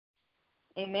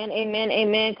Amen, amen,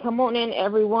 amen. Come on in,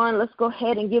 everyone. Let's go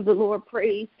ahead and give the Lord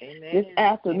praise this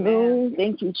afternoon. Amen.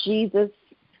 Thank you, Jesus.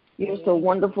 You're so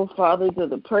wonderful, Father, to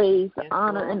the praise, the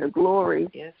honor, and the glory.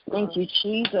 Thank you,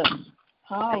 Jesus.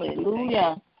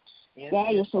 Hallelujah.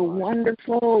 God, you're so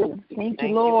wonderful. Thank you,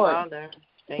 Lord,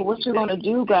 for what you're going to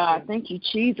do, God. Thank you,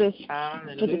 Jesus,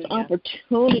 for this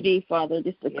opportunity, Father,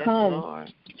 just to come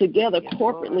together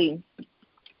corporately,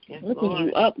 lifting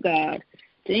you up, God.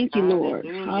 Thank you, Lord.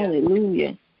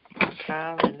 Hallelujah.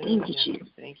 Thank you, Jesus.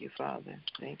 Thank you, Father.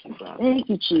 Thank you, Father. Thank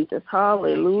you, Jesus.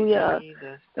 Hallelujah. Thank you,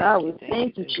 Jesus. God, we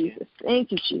thank you, Jesus.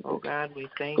 Thank you, Jesus. Oh, God, we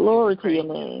thank you. Glory to your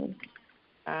name.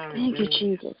 Thank you,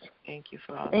 Jesus. Thank you,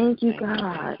 Father. Thank you,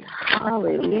 God.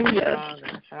 Hallelujah.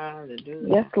 Hallelujah.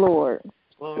 Yes, Lord.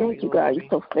 Glory, thank you, God. You're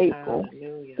so faithful.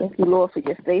 Hallelujah. Thank you, Lord, for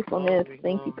your faithfulness.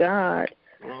 Thank you, God.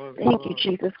 Thank you,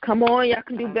 Jesus. Come on, y'all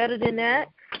can do better than that.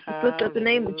 Let's lift up the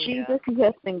name of Jesus. He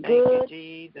has been good.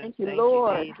 Thank you,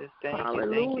 Lord.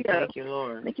 Hallelujah. Thank you,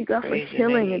 Lord. Thank you, God, for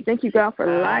healing, and thank you, God,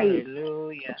 for life.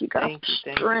 Hallelujah. Thank you, God, for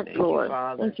strength, Lord.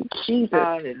 Thank you, Jesus.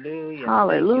 Hallelujah.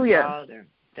 Hallelujah.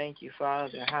 Thank you,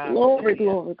 Father. Hallelujah. Glory,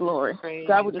 glory, glory.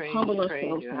 God, we just humble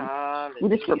ourselves. We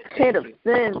just repent of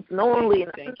sins knowingly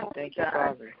and unknowingly. Thank you,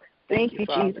 Father. Thank you,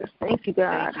 Jesus. Thank you,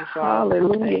 God. Thank you, Father.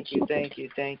 Hallelujah. Thank you. Thank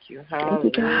you,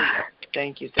 Hallelujah. God.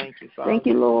 Thank you, Father. Thank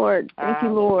you, Lord. Thank you,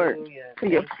 Lord, for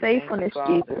your faithfulness,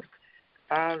 Jesus.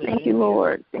 Hallelujah. Thank you,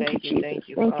 Lord. Thank you, Jesus.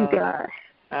 Thank you, God.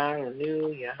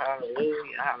 Hallelujah.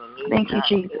 Thank you,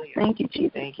 Jesus. Thank you,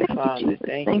 Jesus. Thank you, Father.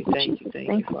 Thank you, Jesus.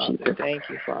 Thank you, Father. Thank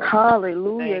you, Father.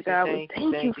 Hallelujah, God.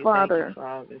 Thank you, Father.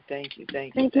 Thank you,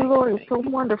 Thank you, Lord. You're so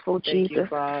wonderful, Jesus.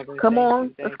 Come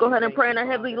on, let's go ahead and pray in our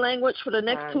heavenly language for the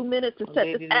next 2 minutes to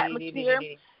set this atmosphere.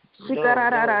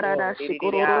 Shikarararara,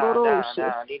 shikorororo,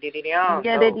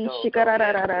 yadedi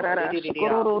shikarararara,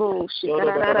 shikorororo,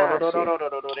 shikararara,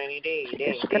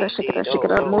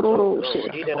 shikara mororo,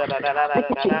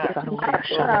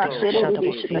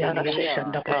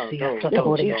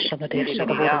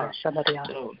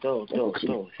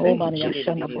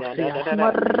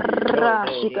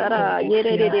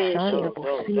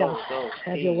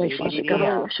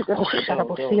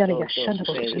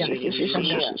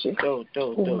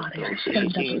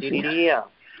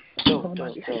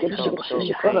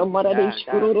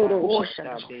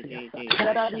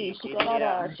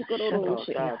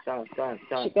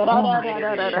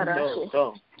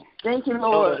 Thank you,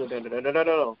 Lord.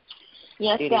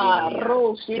 Yes, God.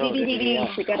 Thank you, Jesus.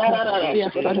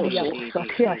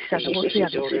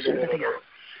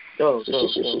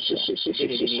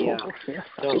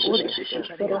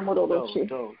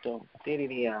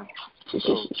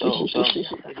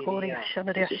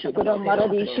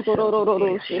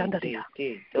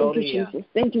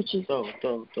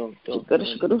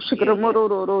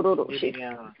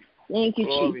 Thank you,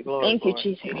 Jesus. Thank you,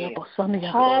 Jesus.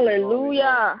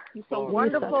 Hallelujah. You're so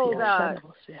wonderful, God.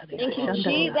 Thank you,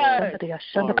 Jesus. Yes,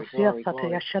 Lord.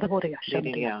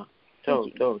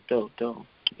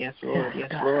 Yes, Lord.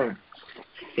 Yes, Lord.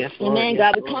 Amen,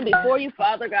 God. We come before you,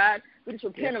 Father God. We just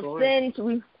repent of sins.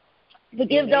 We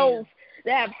forgive those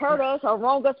that have hurt us or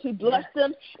wronged us. We bless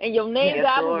them. In your name,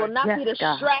 God, we will not be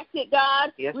distracted,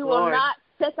 God. We will not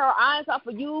take our eyes off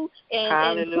of you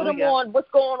and put them on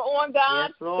what's going on,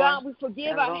 God. God, we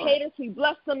forgive our haters. We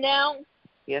bless them now.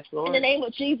 Yes, Lord. In the name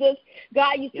of Jesus.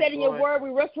 God, you said in your word, we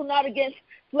wrestle not against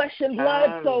flesh and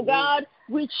blood. So, God,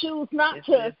 we choose not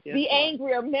to be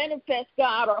angry or manifest,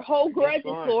 God, or hold grudges,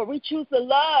 Lord. We choose to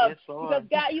love because,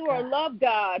 God, you are a love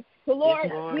God. So,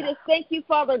 Lord, we just thank you,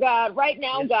 Father God, right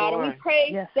now, God. And we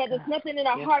pray that there's nothing in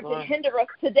our heart to hinder us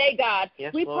today, God.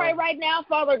 We pray right now,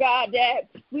 Father God, that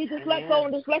we just let go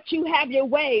and just let you have your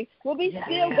way. We'll be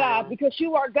still, God, because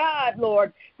you are God,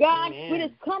 Lord. God, we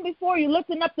just come before you,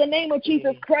 lifting up the name of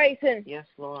Jesus Christ. And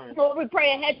Lord, we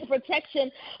pray a hedge of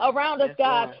protection around us,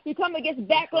 God. We come against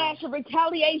backlash and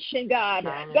retaliation, God.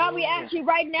 God, we ask you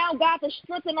right now, God, to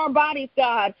strengthen our bodies,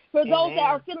 God. For those that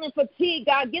are feeling fatigued,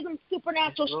 God, give them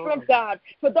supernatural strength, God.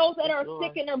 For those that are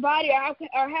sick in their body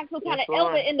or have some kind of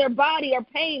ailment in their body or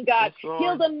pain, God,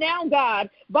 heal them now, God.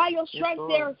 By your stripes,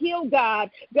 they are healed, God.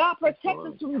 God, protect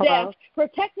us from death.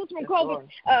 Protect us from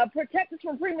COVID. Protect us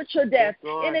from premature death.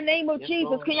 In the name of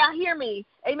Jesus. Can y'all hear me?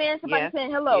 Amen. Somebody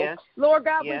saying hello. Lord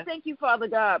God, we thank you, Father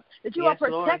God, that you are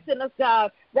protecting us,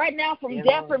 God, right now from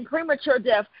death and premature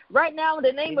death. Right now, in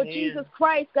the name of Jesus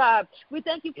Christ, God, we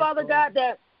thank you, Father God,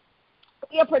 that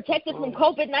You're protected from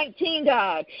COVID-19,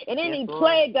 God, and any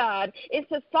plague, God, in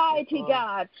society,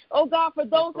 God. Oh, God, for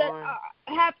those that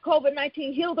have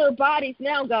COVID-19, heal their bodies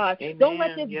now, God. Don't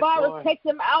let this virus take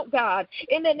them out, God,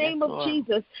 in the name of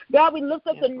Jesus. God, we lift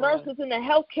up the nurses and the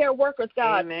healthcare workers,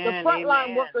 God, the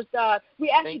frontline workers, God. We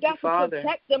ask you, God, to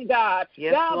protect them, God.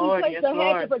 God, we place the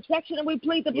hedge of protection, and we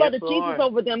plead the blood of Jesus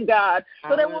over them, God,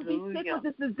 so they won't be sick with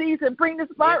this disease and bring this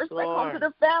virus back home to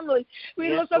their family. We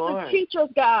lift up the teachers,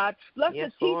 God. Bless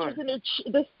the teachers and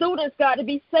the students, God, to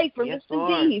be safe from this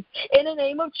disease in the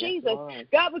name of Jesus.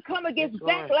 God, we come against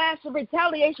backlash and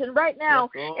retaliation right now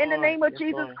in the name of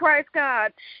Jesus Christ,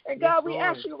 God. And God, we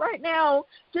ask you right now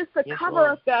just to cover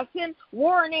us, God. Send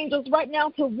warring angels right now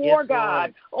to war,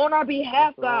 God, on our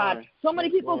behalf, God. So many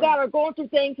people, God, are going through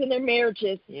things in their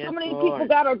marriages. So many people,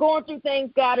 God, are going through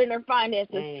things, God, in their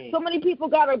finances. So many people,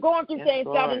 God, are going through things,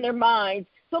 God, in their minds.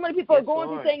 So many people are going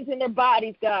through things in their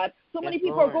bodies, God. So many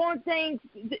people are going through things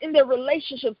in their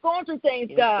relationships, going through things,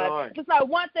 God. Just like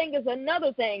one thing is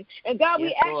another thing. And, God,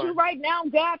 we ask you right now,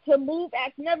 God, to move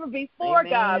as never before,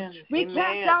 God. We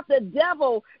cast out the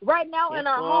devil right now in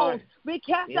our homes. We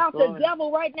cast out the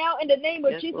devil right now in the name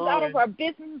of Jesus out of our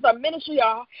businesses, our ministry,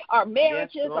 our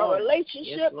marriages, our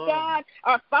relationships, God,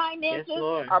 our finances,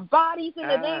 our bodies in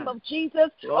the name of Jesus.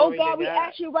 Oh, God, we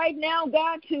ask you right now,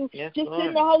 God, to just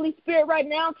send the Holy Spirit right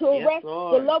now to arrest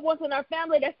the loved ones in our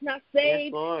family that's not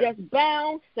saved, that's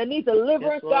bound, that needs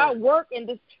deliverance, God, work and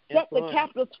just set the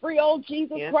captives free, oh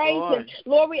Jesus Christ. And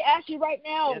Lord, we ask you right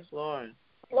now,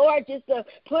 Lord, just to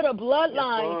put a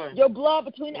bloodline, your blood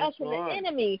between us and the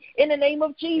enemy in the name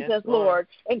of Jesus, Lord.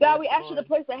 And God, we ask you to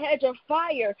place a hedge of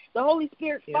fire, the Holy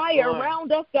Spirit fire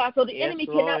around us, God, so the enemy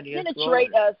cannot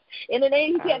penetrate us. In the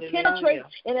name, he can't penetrate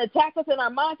and attack us in our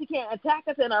minds. He can't attack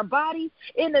us in our bodies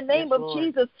in the name of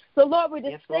Jesus. So, Lord, we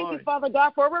just thank you, Father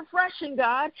God, for refreshing,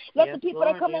 God. Let the people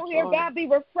that come on here, God, be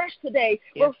refreshed today.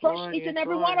 Refresh each and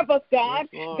every one of us, God.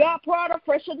 God, pour out a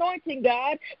fresh anointing,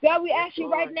 God. God, we ask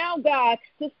you right now, God,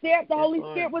 to stir up the Holy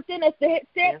Spirit within us, to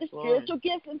stir up the spiritual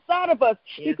gifts inside of us.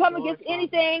 We come against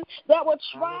anything that will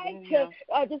try to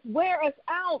just wear us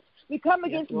out. We come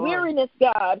against weariness,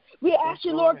 God. We ask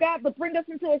you, Lord God, to bring us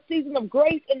into a season of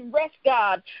grace and rest,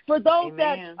 God. For those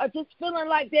that are just feeling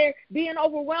like they're being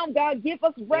overwhelmed, God, give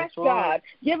us rest, God.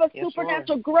 Give us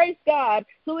supernatural grace, God,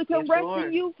 so we can rest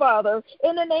in you, Father.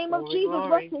 In the name of Jesus,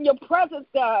 rest in your presence,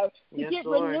 God, to get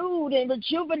renewed and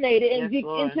rejuvenated and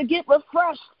to get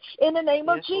refreshed in the name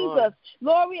of Jesus.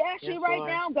 Lord, we ask you right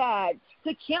now, God,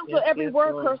 to cancel every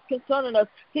word curse concerning us,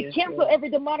 to cancel every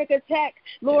demonic attack,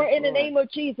 Lord, in the name of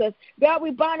Jesus. God, we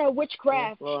bind up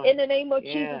witchcraft in the name of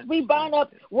Jesus. We bind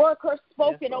up word curse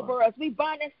spoken over us. We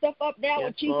bind that stuff up now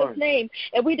in Jesus' name.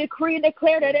 And we decree and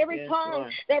declare that every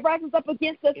tongue that rises up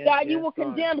against us, God, you will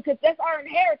condemn, because that's our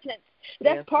inheritance.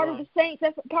 That's part of the saints.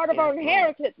 That's part of our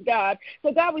inheritance, God.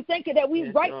 So, God, we thank you that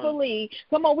we rightfully,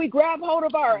 we grab hold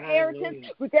of our inheritance.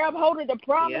 We grab hold of the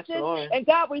promises. And,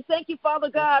 God, we thank you,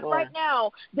 Father God, right now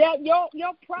that your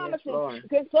promises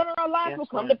concerning our lives will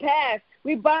come to pass.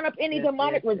 We bind up any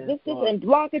demonic resistance and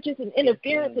blockages and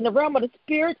interference in the realm of the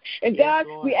spirit. And, God,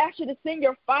 we ask you to send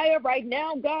your fire right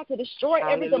now, God, to destroy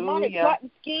every demonic plot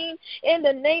and scheme in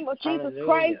the name of Jesus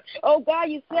Christ. Oh, God,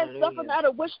 you said suffer not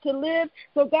a wish to live.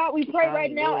 So, God, we pray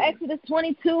right now, Exodus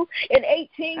 22 and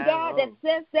 18, God, that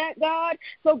says that, God.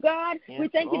 So, God, we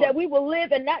thank you that we will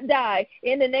live and not die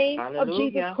in the name of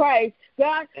Jesus Christ.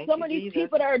 God, some of these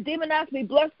people that are demonized, we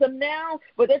bless them now,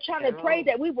 but they're trying to pray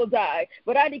that we will die.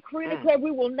 But I decree and declare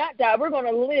we will not die. We're going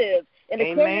to live and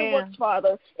declare your works,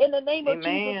 Father, in the name of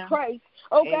Jesus Christ.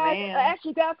 Oh, God, I ask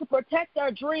you, God, to protect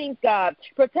our dreams, God.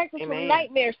 Protect us from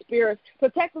nightmare spirits.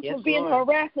 Protect us from being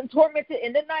harassed and tormented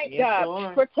in the night,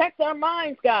 God. Protect our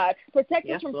minds, God. Protect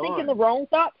us from thinking the wrong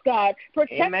thoughts, God.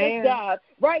 Protect us, God,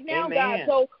 right now, God,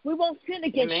 so we won't sin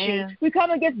against you. We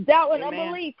come against doubt and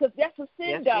unbelief, because that's a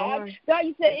sin, God. God,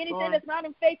 you said anything that's not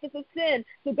in faith is a sin.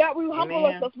 So, God, we humble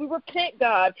ourselves. We repent,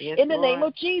 God, in the name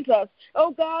of Jesus.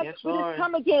 Oh, God, we just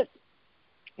come against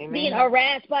being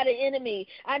harassed by the enemy.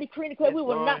 I decree and declare we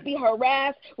will not be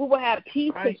harassed. We will have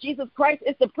peace, because Jesus Christ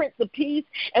is the Prince of Peace,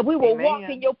 and we will walk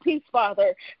in your peace,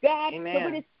 Father. God, so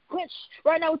we just quench.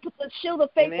 Right now, we put the shield of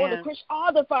faith on to quench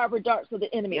all the fiery darts of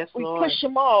the enemy. We push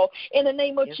them all in the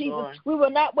name of Jesus. We will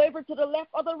not waver to the left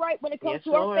or the right when it comes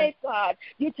to our faith, God.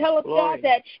 You tell us, God,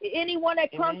 that anyone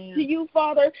that comes to you,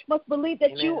 Father, must believe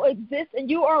that you exist and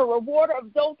you are a rewarder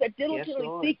of those that diligently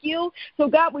seek you. So,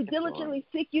 God, we diligently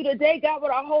seek you today, God,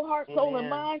 with our whole heart, soul, and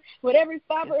mind. With every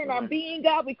fiber in our being,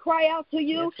 God, we cry out to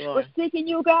you. We're seeking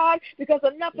you, God, because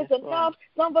enough is enough.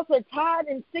 Some of us are tired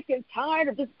and sick and tired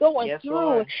of just going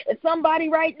through And somebody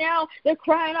right now, they're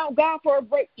crying out, God, for a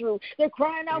breakthrough. They're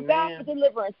crying out, God, for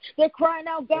deliverance. They're crying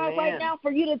out, God, right now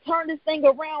for you to turn this thing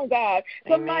around, God.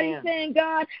 Somebody's saying,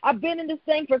 God, I've been in this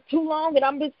thing for too long, and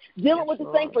I'm just dealing with this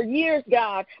thing for years,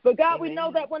 God. But, God, we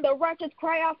know that when the righteous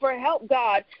cry out for help,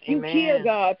 God, you hear,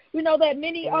 God. We know that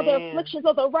many other afflictions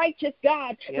of the righteous,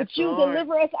 God, but you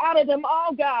deliver us out of them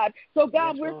all, God. So,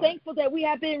 God, we're thankful that we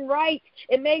have been right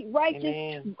and made righteous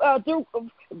through.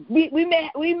 We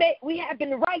have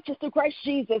been righteous through Christ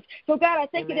Jesus. So, God, I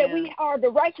thank you that we are the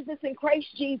righteousness in Christ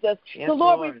Jesus. So,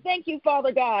 Lord, we thank you,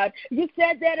 Father God. You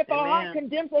said that if our heart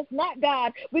condemns us not,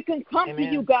 God, we can come to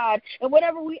you, God. And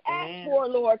whatever we ask for,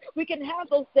 Lord, we can have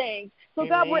those things. So,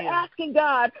 God, we're asking,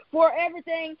 God, for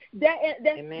everything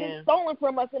that's been stolen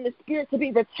from us in the spirit to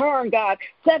be returned, God,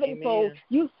 sevenfold.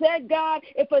 You said, God,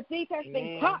 if a thief has been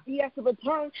caught, he has to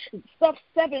return stuff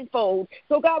sevenfold.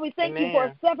 So, God, we thank you for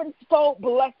a sevenfold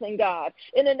blessing, God,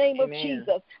 in the name of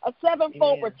Jesus, a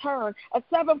sevenfold return, a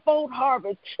sevenfold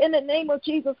harvest, in the name of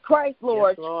Jesus Christ,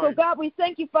 Lord. So, God, we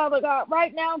thank you, Father God,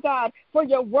 right now, God, for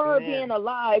your word being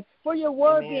alive, for your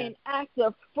word being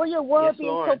active, for your word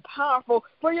being so powerful,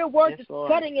 for your word just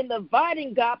cutting and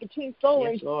dividing, God, between soul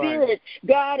and spirit,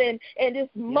 God, and this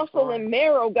muscle and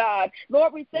marrow, God.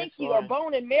 Lord, we thank you, or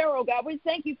bone and marrow, God. We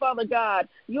thank you, Father God,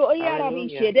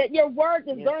 that your word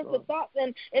discerns the thoughts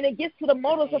and it gets to the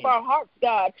motives of our hearts,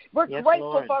 God. We're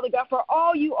grateful, Father God, for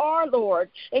all you are, Lord.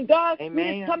 And, God,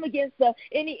 we just come against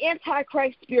any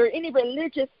antichrist spirit, any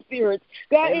religious spirits,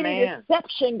 God, any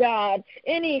deception, God,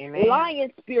 any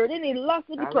lying spirit, any lust,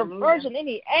 any perversion,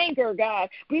 any anger, God.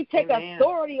 We take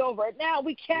authority over it now.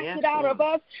 We cast it out of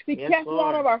us. We cast it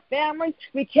out of our families.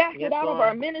 We cast it out of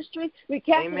our ministries. We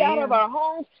cast it out of our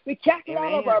homes. We cast it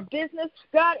out of our business.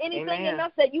 God, anything in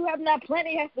us that you have not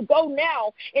planted has to go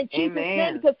now in Jesus'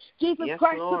 name, because Jesus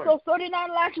Christ took those 39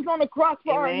 lashes on the cross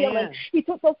for our healing. He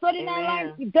took those 39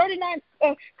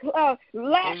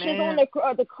 lashes on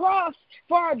the cross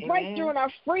for our breakthrough and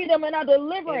our freedom and our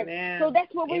deliverance. So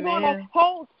that's what we're going to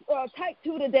hold tight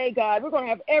to today, God. We're going to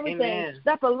have everything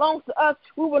that belongs to us.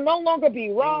 We will no longer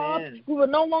be robbed. We will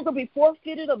no longer be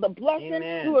forfeited of the blessing.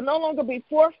 We will no longer be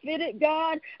forfeited,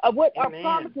 God, of what our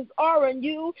promises are in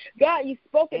you. God, you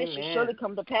spoke it, it should surely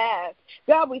come to pass.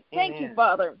 God, we thank you,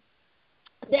 Father,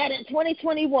 that in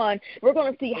 2021, we're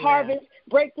going to see harvest,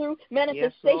 breakthrough,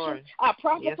 manifestation. I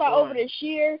prophesy over this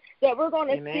year that we're going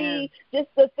to see just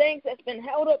the things that's been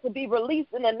held up to be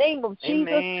released in the name of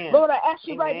Jesus. Lord, I ask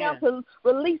you right now to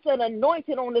release an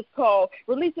anointing on this call.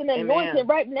 Release an anointing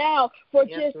right now for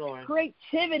just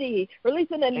creativity. Release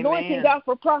an anointing, God,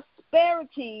 for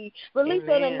prosperity. Release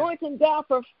an anointing, God,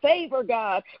 for favor,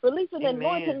 God. Release an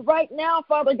anointing right now,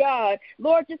 Father God.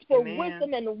 Lord, just for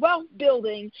wisdom and wealth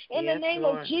building in the name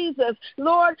of Jesus.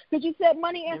 Lord, because you said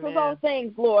money answers all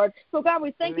things, Lord. So, God,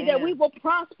 we thank you that we will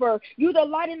prosper. You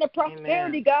delight in the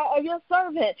prosperity, God, of your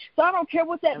servant. So I don't care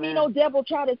what that mean, oh devil,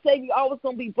 try to say you always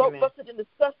going to be broke, busted, and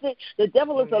disgusted. The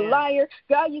devil is a liar.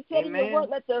 God, you said in your word,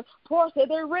 let the poor say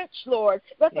they're rich, Lord.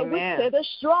 Let the weak say they're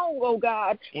strong, oh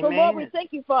God. So, Lord, we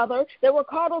thank you, Father, that we're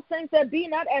called those things that be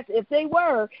not as if they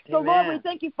were. So, Lord, we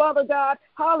thank you, Father God.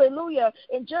 Hallelujah.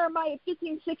 In Jeremiah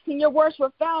 15:16, your words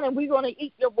were found, and we're going to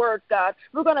eat your words, God.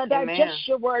 We're going to digest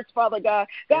your words, Father God.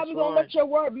 God, we're going to let your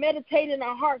word meditate in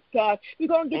our hearts, God. We're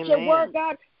going to get your word,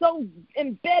 God, so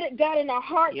embedded, God, in our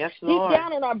hearts, deep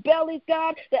down in our bellies,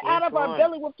 God, that out of our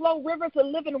belly will flow rivers of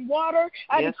living water.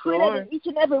 I decree that in each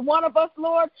and every one of us,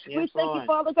 Lord. We thank you,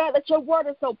 Father God, that your word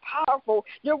is so powerful.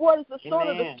 Your word is the sword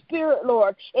of the Spirit,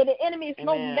 Lord. And the enemy is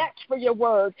no match for your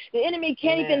word. The enemy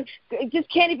can't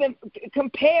even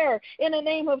compare in the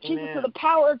name of Jesus to the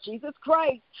power of Jesus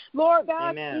Christ. Lord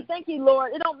God, we thank you,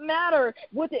 Lord. It don't matter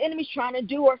what the enemy's trying to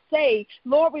do or say.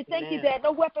 Lord, we thank you that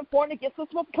no weapon formed against us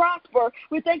will prosper.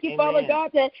 We thank you, Father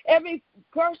God, that every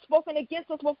curse spoken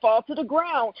against us will fall to the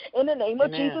ground in the name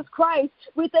of Jesus Christ.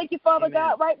 We thank you, Father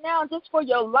God, right now just for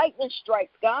your lightning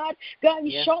strikes, God. God,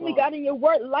 you show me, God, in your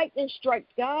word, lightning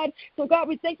strikes, God. So, God,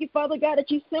 we thank you, Father God, that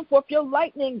you sent forth your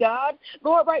lightning, God.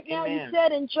 Lord, right now you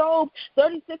said in Job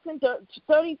 36 and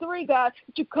 33, God,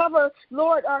 that you cover,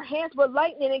 Lord, our hands with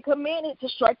lightning and command it to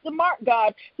strike the mark,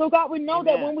 God. So, God, we know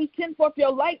that when we send forth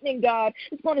your lightning, God,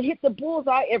 it's going to hit the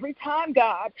bullseye every time,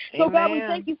 God. So, God, we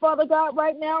thank you, Father God,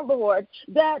 right now, Lord,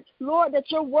 that, Lord, that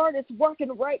your word is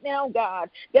working right now, God.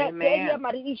 That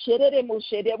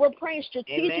we're praying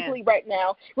strategically right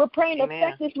now. We're praying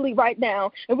effectively right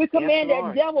now. And we command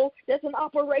that devil that's in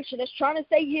operation, that's trying to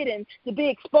stay hidden, to be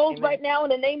exposed right now in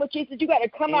the name of Jesus. You got to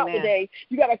come out today.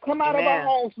 You got to come out of our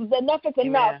homes. Enough is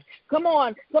enough. Come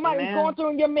on. Somebody's going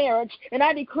through in your marriage, and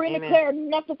I decree and declare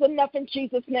enough is enough in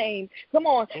Jesus' name. Come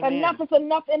on. Enough is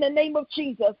enough in the name of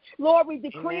Jesus. Lord, we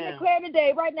decree and declare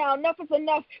today, right now, enough is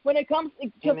enough when it comes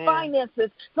to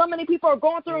finances. So many people are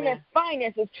going through in their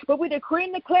finances, but we decree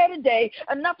and declare today,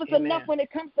 enough is enough when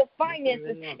it comes to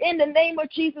finances. In the name of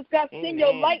Jesus, God, send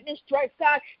your lightning strikes,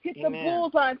 God. Hit the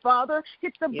bullseye, Father.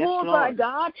 Hit the bullseye,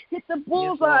 God. Hit the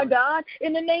bullseye, God.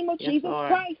 In the name of Jesus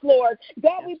Christ, Lord.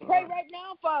 God, we pray right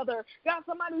now, Father. God,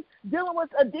 somebody's dealing with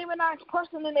a demonized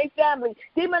person in their family,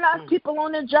 demonized people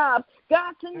on their jobs.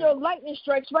 God, send your lightning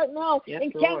strikes right now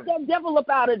and cast that devil up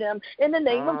out of them in the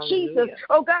name of Jesus.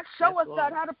 Oh, God, show us,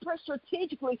 God, how to pray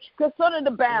strategically concerning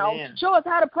the bound. Show us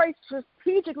how to pray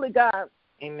strategically, God.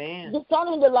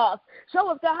 Discerning the lost.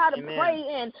 Show us, God, how to pray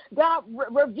in. God,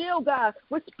 reveal, God,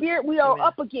 what spirit we are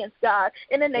up against, God,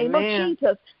 in the name of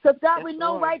Jesus. Because, God, we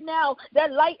know right now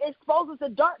that light exposes the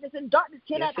darkness, and darkness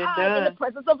cannot hide in the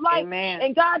presence of light.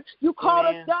 And, God, you called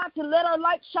us, God, to let our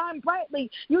light shine brightly.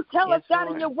 You tell us,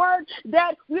 God, in your word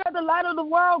that we are the light of the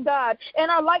world, God, and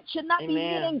our light should not be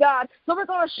hidden, God. So we're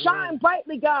going to shine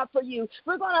brightly, God, for you.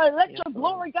 We're going to let your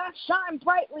glory, God, shine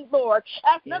brightly, Lord,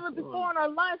 as never before in our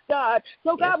lives, God.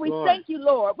 So, God, we thank you,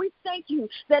 Lord. We thank you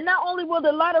that not only will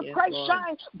the light of Christ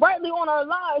shine brightly on our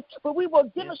lives, but we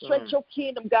will demonstrate your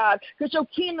kingdom, God, because your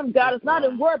kingdom, God, is not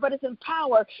in word, but it's in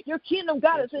power. Your kingdom,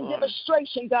 God, is in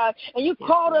demonstration, God, and you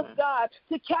called us, God,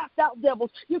 to cast out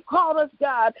devils. You called us,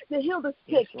 God, to heal the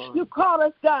sick. You called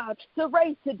us, God, to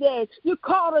raise the dead. You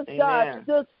called us, God,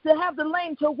 to have the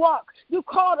lame to walk. You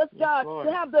called us, God,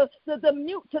 to have the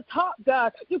mute to talk,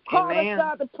 God. You called us,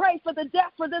 God, to pray for the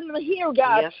deaf, for them to hear,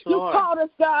 God. You called us,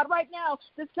 God, right now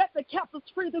to set the captives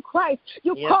free through Christ.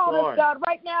 You called us, God,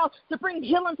 right now to bring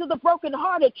healing to the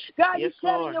brokenhearted. God, you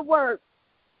said in your word,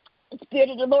 the Spirit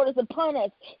of the Lord is upon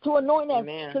us to anoint us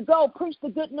to go preach the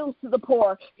good news to the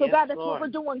poor. So, God, that's what we're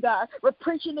doing, God. We're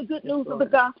preaching the good news of the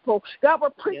gospel. God, we're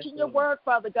preaching your word,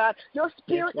 Father God. Your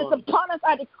Spirit is upon us.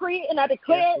 I decree and I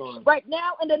declare it right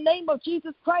now in the name of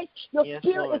Jesus Christ. Your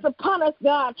Spirit is upon us,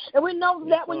 God. And we know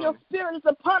that when your Spirit is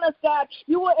upon us, God,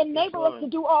 you will enable us to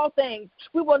do all things.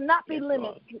 We will not be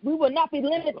limited. We will not be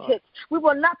limited. We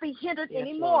will not be hindered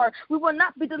anymore. We will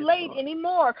not be delayed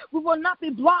anymore. We will not be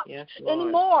blocked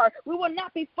anymore. We will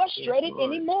not be frustrated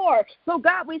anymore. So,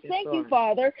 God, we thank you,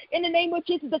 Father, in the name of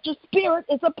Jesus, that your Spirit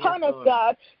is upon us,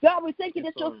 God. God, we thank you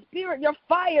that your Spirit, your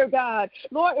fire, God.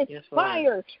 Lord, it's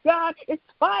fire. God, it's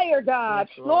fire, God.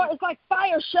 Lord, it's like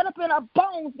fire shut up in our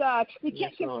bones, God. We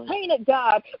can't contain it,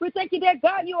 God. We thank you that,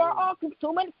 God, you are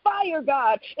all-consuming fire,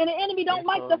 God. And the enemy don't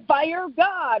like the fire of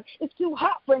God. It's too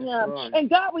hot for him.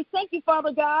 And, God, we thank you,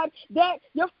 Father God, that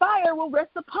your fire will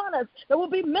rest upon us. There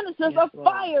will be ministers of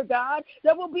fire, God,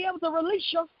 that will be able to release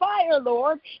your fire,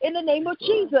 Lord, in the name of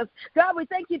Jesus. God, we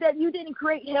thank you that you didn't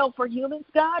create hell for humans,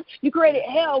 God. You created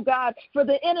hell, God, for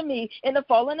the enemy and the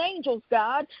fallen angels,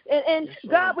 God. And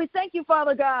God, we thank you,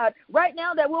 Father God, right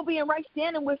now that we'll be in right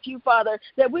standing with you, Father,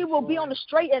 that we will be on the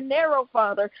straight and narrow,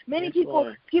 Father. Many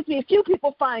people, few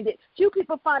people find it. Few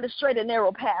people find a straight and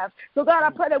narrow path. So, God, I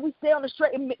pray that we stay on the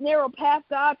straight and narrow path,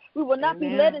 God. We will not be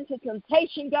led into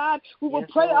temptation, God. We will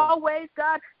pray always,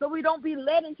 God, so we don't be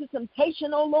led into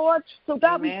temptation, oh Lord. So,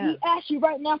 God, we ask you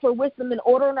right now for wisdom and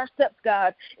order in our steps,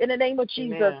 God, in the name of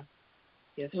Jesus.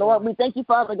 Lord, we thank you,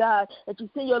 Father God, that you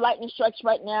see your lightning strikes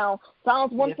right now.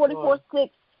 Psalms 144:6.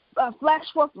 Flash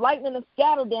forth lightning and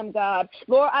scatter them, God.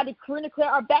 Lord, I decree and declare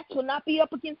our backs will not be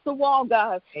up against the wall,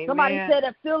 God. Somebody said,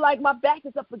 I feel like my back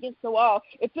is up against the wall.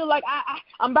 It feels like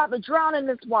I'm about to drown in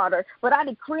this water. But I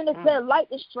decree and declare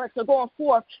lightning strikes are going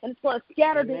forth, and it's going to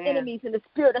scatter the enemies in the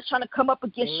spirit that's trying to come up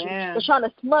against you. They're trying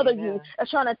to smother you. They're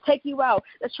trying to take you out.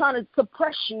 They're trying to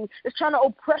suppress you. They're trying to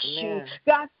oppress you.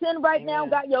 God, send right now,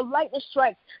 God, your lightning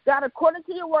strikes. God, according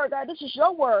to your word, God, this is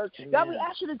your word. God, we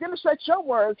ask you to demonstrate your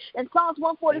word. In Psalms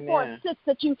 144:6,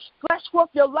 that you flash forth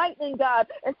your lightning, God,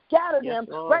 and scatter them.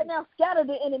 Right now, scatter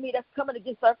the enemy that's coming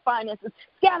against our finances.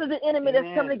 Scatter the enemy that's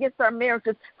coming against our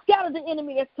marriages. Scatter the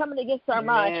enemy that's coming against our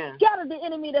mind. Scatter the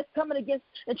enemy that's coming against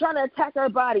and trying to attack our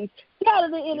bodies.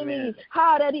 Scatter the enemy,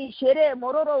 right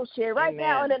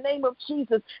now in the name of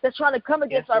Jesus, that's trying to come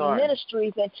against our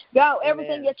ministries and, God,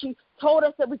 everything that you told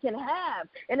us that we can have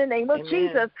in the name of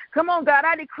Jesus. Come on, God,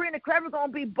 I decree and declare we're going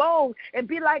to be bold and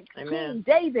be like King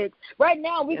David. Right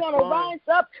now, we're going to rise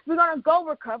up. We're going to go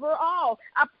recover all.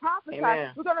 I prophesy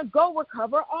we're going to go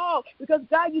recover all because,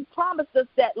 God, you promised us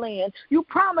that land. You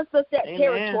promised us that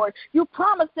territory. You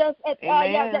promised us that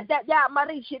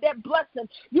blessing.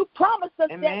 You promised us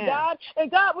that, God. God.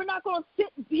 And God, we're not going to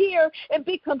sit here and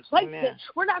be complacent. Amen.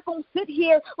 We're not going to sit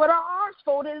here with our arms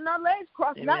folded and our legs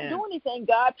crossed, not do anything,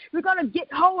 God. We're going to get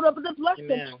hold of the blessing.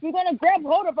 Amen. We're going to grab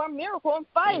hold of our miracle and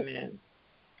fight. Amen.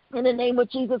 In the name of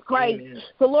Jesus Christ. Amen.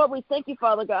 So, Lord, we thank you,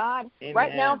 Father God. Amen.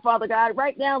 Right now, Father God,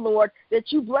 right now, Lord,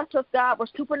 that you bless us, God, with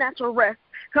supernatural rest.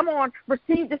 Come on,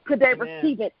 receive this today. Amen.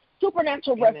 Receive it.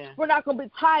 Supernatural rest. Amen. We're not going to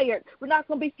be tired. We're not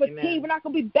going to be fatigued. Amen. We're not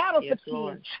going to be battle Yes, fatigued.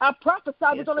 Lord. I prophesy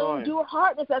we're Yes, going to Lord. endure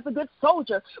hardness as a good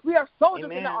soldier. We are soldiers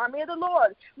Amen. in the army of the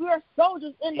Lord. We are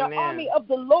soldiers in the Amen. army of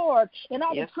the Lord. And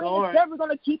I Yes, decree and Lord. declare we're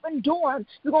going to keep enduring.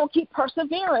 We're going to keep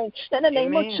persevering in the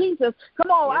name Amen. of Jesus.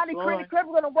 Come on, Yes, I decree Lord. and declare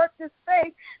we're going to work this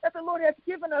faith that the Lord has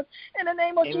given us in the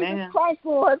name of Amen. Jesus Christ,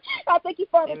 Lord. I thank you,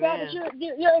 Father God, Amen.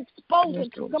 that you're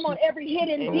exposing, come on, every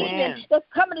hidden Amen. demon that's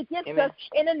coming against Amen. us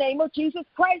in the name of Jesus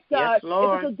Christ, God. Yes,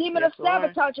 Lord. If it's a demon Yes, of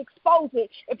sabotage, expose it.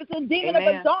 If it's a demon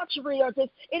Amen. of adultery or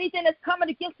just anything that's coming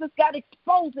against us, God,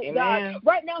 expose it, Amen. God.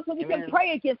 Right now so we Amen. can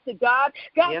pray against it, God.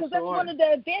 God, Yes, because that's Lord. one of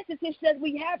the advantages that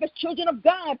we have as children of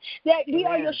God, that we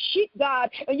are Amen. your sheep, God,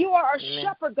 and you are our Amen.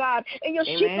 shepherd, God, and your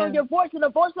sheep know Amen. your voice, and the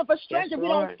voice of a stranger Yes, we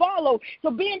Lord. don't follow.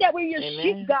 So being that we're your Amen.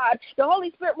 sheep, God, the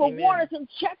Holy Spirit will Amen. warn us and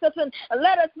check us and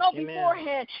let us know Amen.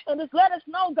 beforehand, and just let us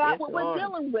know, God, Yes, what Lord. we're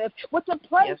dealing with, what to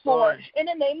pray Yes, for Lord. in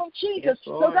the name of Jesus. Yes,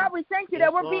 So, Lord. God, we thank you Yes,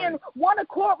 that we're Lord. being one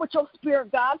accord with your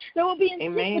spirit, God, that we're being sync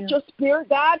Amen. with your spirit,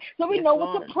 God, so we Yes, know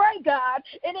Lord. what to pray, God,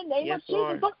 in the name Yes, of Jesus.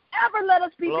 Lord. Don't ever let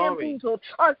us be Glory. bamboozled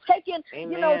or taken,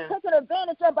 Amen. taken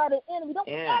advantage of by the enemy. Don't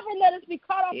Yes. ever let us be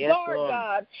caught off Yes, guard, Lord.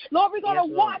 God. Lord, we're going to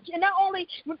Yes, watch, Lord. and not only,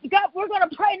 God, we're going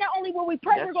to pray. Not only will we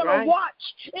pray, That's we're going right. to watch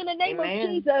in the name Amen. of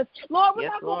Jesus. Lord, we're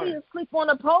Yes, not going to be Lord. asleep on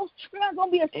the post. We're not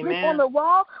going to be asleep Amen. on the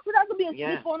wall. We're not going to be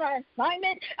asleep Yes. on our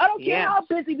assignment. I don't care Yes. how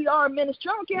busy we are in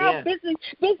ministry. I don't care how Yes.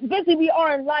 busy we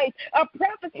are in life. I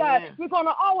prophesy Amen. we're going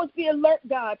to always be alert,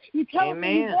 God. You tell us that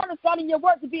you Amen. want us, God, in your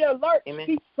word to be alert, Amen.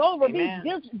 be sober, Amen.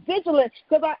 be vigilant,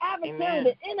 because our adversary, Amen.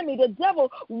 the enemy, the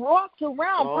devil, walks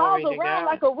around, Glory prowls to around God.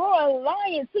 like a roaring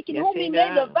lion, seeking Yes, whom he he may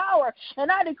does. devour.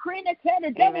 And I decree and declare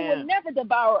the devil will Amen. never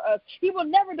devour us. He will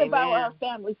never devour Amen. our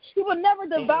families. He will never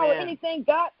devour Amen. anything,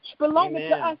 God, belonging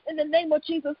to Amen. us in the name of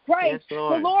Jesus Christ. Yes, So,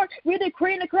 Lord. Lord, we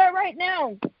decree and declare right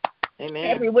now. Amen.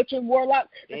 Every witch and warlock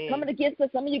that's Amen. coming against us.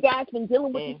 Some of you guys been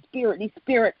dealing with Amen. these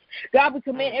spirits. God, we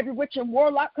command every witch and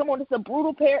warlock. Come on, it's a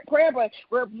brutal prayer, but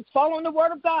we're following the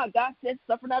word of God. God says,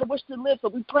 suffer not a wish to live. So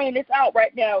we're praying this out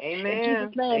right now. Amen. In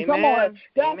Jesus' name. Amen. Come on.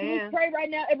 God, we Amen. pray right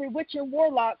now every witch and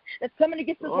warlock that's coming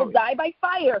against us Glory. will die by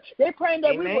fire. They're praying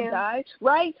that we will Amen. die,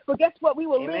 right? But guess what? We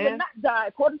will live Amen. and not die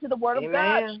according to the word of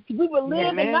God. Amen. We will live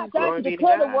Amen. and not die Glory to be to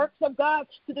declare the God. works of God,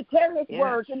 to declare his Yes.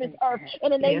 words in this earth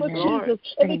in the name Yes, of Lord.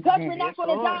 Jesus. And because we're not Yes, going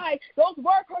to Lord. die, those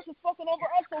word curses spoken over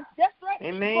us, those death threats,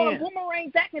 Amen. going to boomerang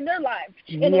back in their lives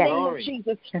in the name Glory. of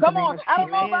Jesus. In Come the name on. of I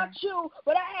don't know Amen. about you,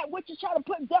 but I had witches try to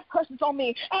put death curses on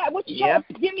me. I had witches Yep.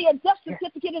 try to give me a death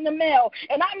certificate in the mail.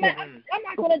 And I'm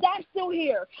not going to die. I'm still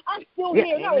here. I'm still Yes.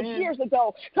 here. That was Amen. years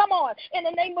ago. Come on. In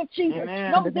the name of Jesus.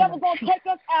 Amen. No devil going to take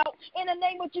us out. In the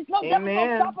name of Jesus. No devil going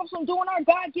to Amen. stop us from doing our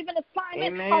God-given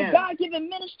assignment, Amen. our God-given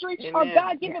ministry, our Amen.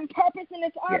 God-given purpose in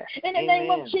this earth. Yes. In the name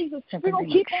of Amen. Jesus. In We're the going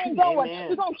to name keep of on Jesus. going. Amen.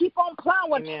 We're going to keep on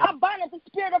plowing. Amen. I bind up the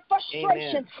spirit of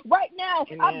frustration right now.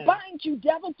 I Amen. bind you,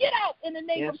 devil. Get out in the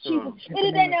name Yes, of Jesus. Lord.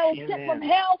 Anything that was Amen. sent from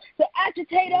hell to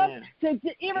agitate us, Amen.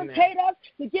 to irritate us,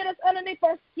 to get us underneath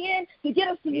our skin, to get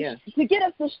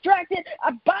us distracted,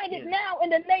 I bind it Yes. now in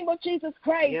the name of Jesus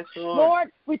Christ. Yes, Lord.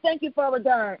 Lord, we thank you, Father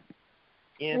God.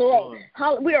 Yes, Lord,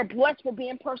 Lord. we are blessed for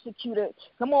being persecuted.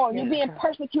 Come on, Yes. you're being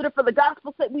persecuted for the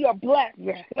gospel's sake. We are blessed.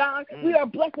 Yes. God, we are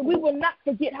blessed, and we will not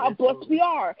forget how Yes, blessed Lord. we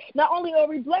are. Not only are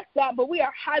we blessed, God, but we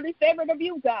are highly favored of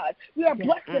you, God. We are Yes.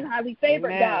 blessed and highly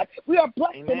favored, Amen. God. We are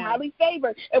blessed Amen. and highly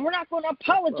favored, and we're not going to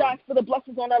apologize for the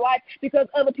blessings on our life because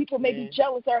other people may be Amen.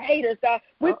 jealous or haters, God.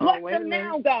 We bless wait a them minute.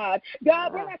 now, God.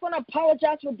 God, we're not going to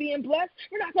apologize for being blessed.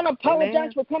 We're not going to apologize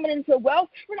Amen. for coming into wealth.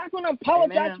 We're not going to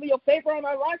apologize Amen. for your favor on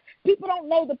our life. People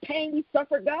don't know the pain we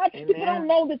suffered, God. Amen. People don't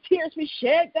know the tears we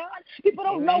shed, God. People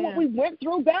don't know what we Amen. went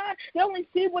through, God. They only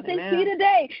see what they Amen. see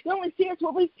today. They only see us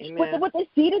what they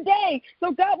see today.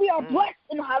 So, God, we are blessed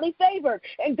and highly favored.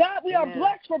 And, God, we are Amen.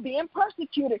 blessed for being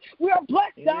persecuted. We are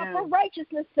blessed, God, Amen. for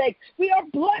righteousness' sake. We are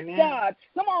blessed, Amen. God.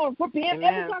 Come on, for being, Amen.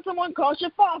 every time someone calls you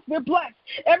false, we're blessed.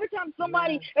 Every time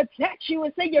somebody attacks you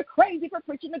and say you're crazy for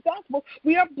preaching the gospel,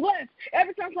 we are blessed.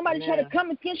 Every time somebody try to Amen.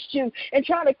 come against you and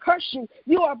try to curse you,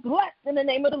 you are blessed in the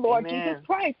name of the Lord Amen. Jesus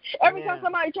Christ. Every time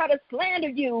somebody try to slander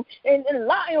you and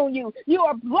lie on you, you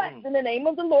are blessed in the name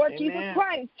of the Lord Jesus Amen.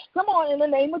 Christ. Come on, in the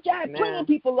name of God. Plenty of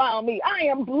people lie on me. I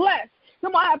am blessed.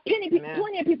 Come on, I have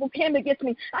plenty of people came against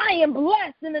me. I am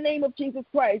blessed in the name of Jesus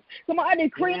Christ. Come on, I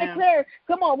decree and declare,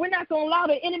 come on, we're not going to allow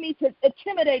the enemy to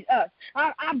intimidate us.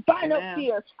 I bind up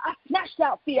fear. I snatched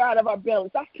out fear out of our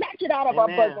bellies. I snatch it out of our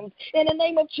bosoms. In the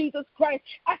name of Jesus Christ,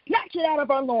 I snatch it out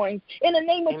of our loins. In the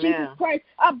name of Jesus Christ,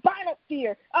 I bind up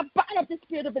fear. I bind up the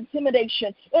spirit of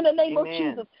intimidation. In the name of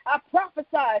Jesus, I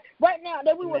prophesy right now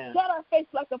that we will set our face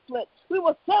like a flint. We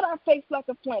will set our face like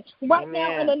a flint. Right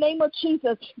now, in the name of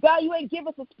Jesus, God, you ain't give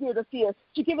us a spirit of fear.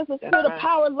 You give us a spirit of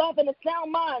power, love, and a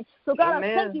sound mind. So, God,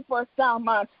 I thank you for a sound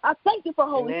mind. I thank you for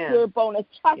Holy Spirit bonus.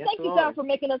 I thank you, God, for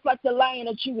making us like the Lion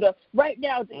of Judah. Right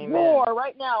now, roar,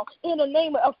 right now, in the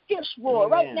name of a fierce roar.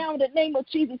 Right now, in the name of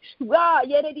Jesus. God,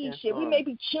 we may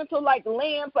be gentle like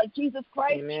lambs, like Jesus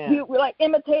Christ. We're like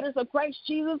imitators of Christ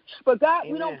Jesus. But, God,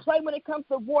 we don't play when it comes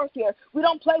to warfare. We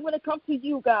don't play when it comes to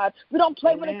you, God. We don't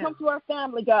play when it comes to our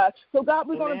family, God. So, God,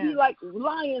 we're going to be like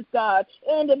lions, God.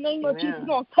 In the name of Jesus, we're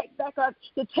going to take back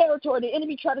the territory the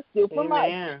enemy tried to steal from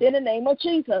us. In the name of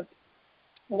Jesus.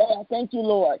 Lord, thank you,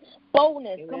 Lord.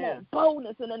 Boldness, come on,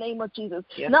 boldness in the name of Jesus.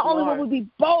 Not only will we be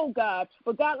bold, God,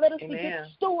 but God, let us be good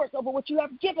stewards over what you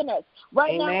have given us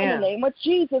right now in the name of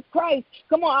Jesus Christ.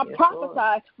 Come on, I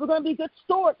prophesy. We're going to be good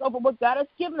stewards over what God has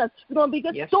given us. We're going to be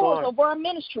good stewards over our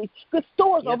ministries, good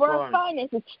stewards over our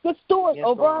finances, good stewards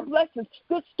over our blessings,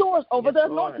 good stewards over the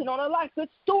anointing on our life, good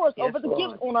stewards over the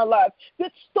gifts on our life,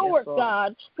 good stewards,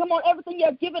 God. Come on, everything you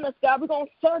have given us, God, we're going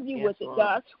to serve you with it,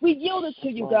 God. We yield it to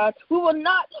you, God. We will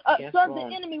not serve the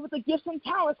enemy with the gifts and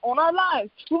talents on our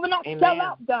lives. We will not sell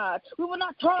out, God. We will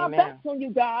not turn our backs on you,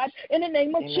 God, in the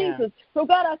name of Jesus. So,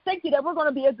 God, I thank you that we're going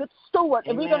to be a good steward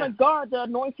and we're going to guard the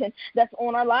anointing that's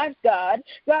on our lives, God.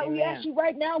 God, we ask you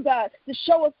right now, God, to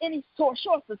show us any source.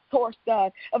 Show us the source,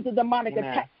 God, of the demonic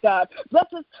attacks, God.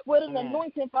 Bless us with an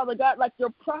anointing, Father God, like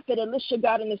your prophet Elisha,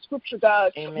 God, in the scripture,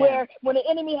 God, where when the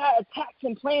enemy had attacks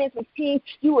and plans and schemes,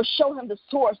 you will show him the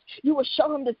source. You will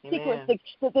show him the secrets,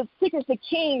 the secrets the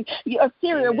king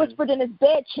Assyria whispered in his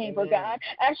bedchamber, God.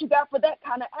 Ask you, God, for that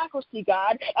kind of accuracy,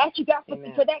 God. Ask you, God,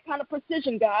 for that kind of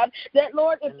precision, God. That,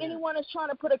 Lord, if anyone is trying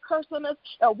to put a curse on us,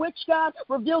 a witch, God,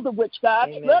 reveal the witch, God.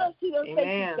 Let us see their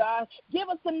faces, God. Give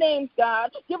us the names,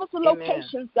 God. Give us the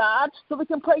locations, God, so we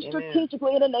can pray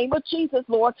strategically in the name of Jesus,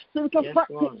 Lord, so we can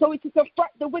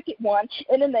confront the wicked one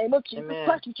in the name of Jesus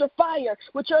Christ with your fire,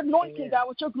 with your anointing, God,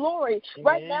 with your glory.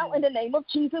 Right now, in the name of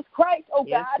Jesus Christ, oh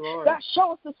God. God,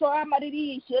 show us the source.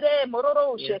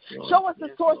 Show us the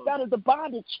source, God, of the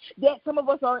bondage that some of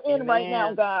us are in right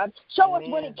now, God. Show us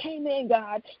when it came in,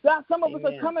 God. God, some of us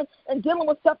are coming and dealing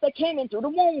with stuff that came in through the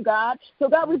womb, God. So,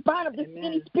 God, we bind up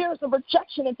any spirits of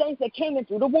rejection and things that came in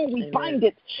through the womb. We bind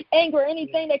it. Anger,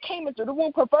 anything that came in through the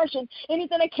womb, perversion,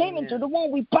 anything that came in through the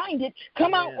womb, we bind it.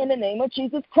 Come out in the name of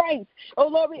Jesus Christ. Oh,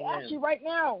 Lord, we ask you right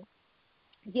now.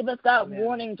 Give us, God,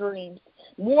 warning dreams,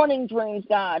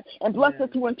 God, and bless us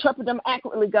to interpret them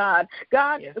accurately, God.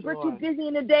 God, if we're too busy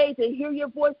in the day to hear your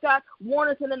voice, God, warn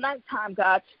us in the nighttime,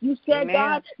 God. You said,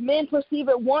 God, men perceive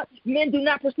it once, men do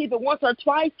not perceive it once or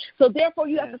twice, so therefore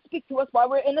you have to speak to us while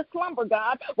we're in the slumber,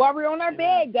 God, while we're on our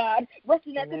bed, God,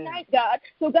 resting at the night, God.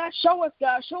 So, God, show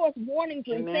us warning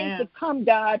dreams, things to come,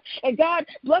 God. And, God,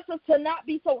 bless us to not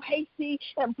be so hasty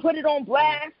and put it on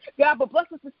blast, God, but bless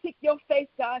us to seek your face,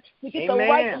 God, to get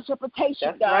the right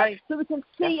interpretation, God, so we can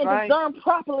see and discern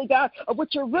properly, God, of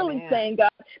what you're really saying, God.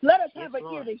 Let us have an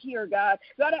ear to hear, God.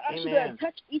 God, I ask you to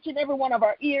touch each and every one of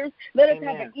our ears. Let us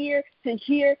have an ear to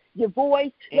hear your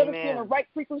voice. Let us be in the right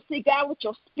frequency, God, with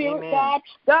your spirit, God.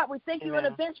 God, we thank you in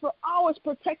advance for always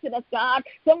protecting us, God.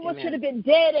 Some of us should have been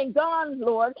dead and gone,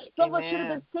 Lord. Some of us should have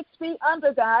been 6 feet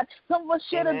under, God. Some of us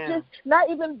should have just not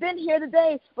even been here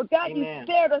today. But, God, you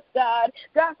spared us, God.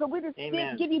 God, so we just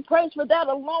give you praise for that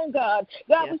alone, God.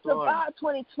 God, we survived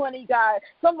 2020, God.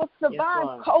 Some of us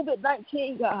survived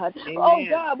COVID-19, God. Oh,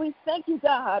 God, we thank you,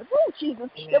 God. Woo, Jesus,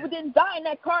 that we didn't die in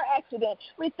that car accident.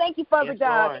 We thank you, Father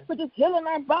God, for just healing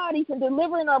our bodies and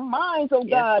delivering our minds, oh,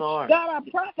 God. God, I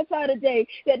prophesy today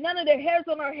that none of the hairs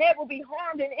on our head will be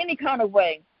harmed in any kind of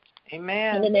way.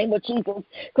 Amen. In the name of Jesus.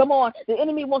 Come on. The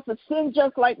enemy wants to sin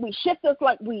just like we, shift us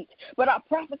like wheat. But I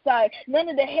prophesy none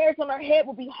of the hairs on our head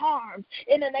will be harmed.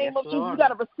 In the name of Jesus, you got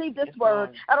to receive this word.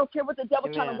 I don't care what the devil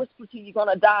trying to whisper to you. You're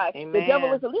going to die. The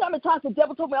devil is, how many times the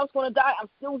devil told me I was going to die? I'm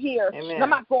still here. And I'm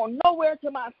not going nowhere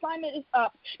till my assignment is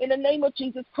up. In the name of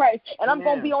Jesus Christ. And I'm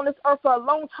going to be on this earth for a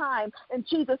long time. In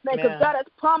Jesus' name. Because God has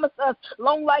promised us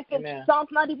long life in Psalms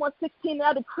 91:16.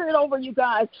 I decree it over you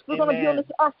guys. We're going to be on this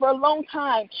earth for a long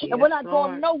time. and we're not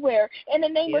going nowhere. In the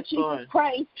name of Jesus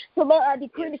Christ. So, Lord, I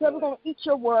decree and declare we're going to eat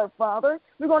your word, Father.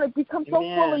 We're going to become so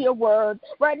full of your word.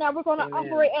 Right now, we're going to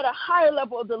operate at a higher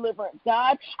level of deliverance,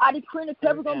 God. I decree and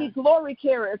declare we're going to be glory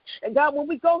carriers. And, God, when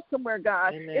we go somewhere,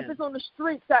 God, if it's on the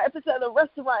streets, God, if it's at a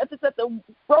restaurant, if it's at the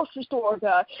grocery store,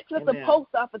 God, if it's at the post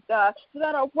office, God, if it's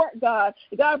at our work, God,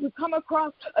 if we come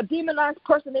across a demonized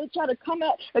person, they try to come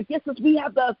against us, we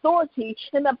have the authority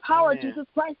and the power of Jesus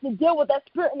Christ to deal with that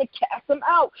spirit and to cast them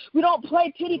out. We don't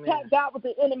play pity-pat God with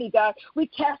the enemy, God. We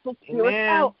cast those spirits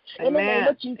out in the name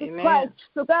of Jesus Christ.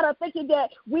 So, God, I thank you that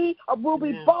we will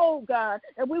be bold, God,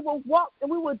 and we will walk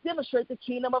and we will demonstrate the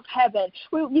kingdom of heaven.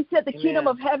 You said the kingdom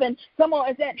of heaven, come on,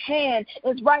 is at hand.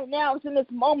 It's right now. It's in this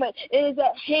moment. It is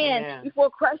at hand before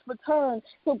Christ returns.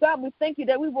 So, God, we thank you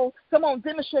that we will, come on,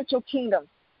 demonstrate your kingdom.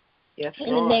 Yes,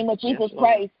 in the name of Jesus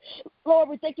Christ. Lord,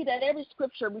 we thank you that every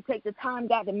scripture we take the time,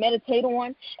 God, to meditate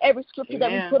on, every scripture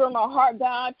that we put on our heart,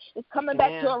 God, is coming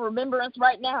back to our remembrance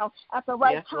right now at the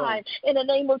right time. In the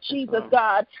name of Jesus,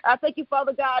 God. I thank you,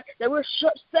 Father God, that we're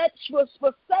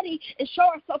study and show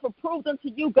ourselves approved unto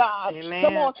you, God.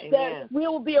 Come on, that we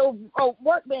will be a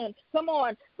workman. Come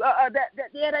on,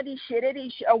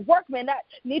 a workman not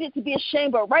needed to be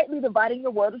ashamed, but rightly dividing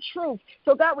your word of truth.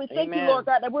 So, God, we thank you, Lord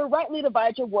God, that we're rightly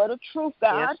dividing your word of truth,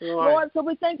 God. Yes, Lord, so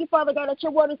we thank you, Father God, that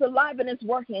your word is alive and it's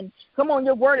working. Come on,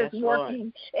 your word is working.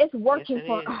 Lord. It's working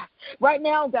for us. Right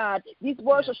now, God, these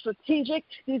words are strategic.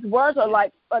 These words are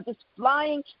like just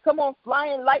flying. Come on,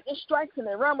 flying lightning strikes in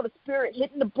the realm of the spirit,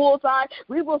 hitting the bullseye.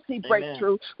 We will see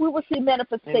breakthrough. We will see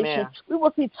manifestations. We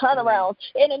will see turnarounds.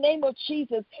 In the name of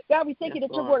Jesus, God, we thank you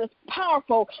that your word is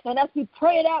powerful. And as we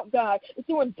pray it out, God, it's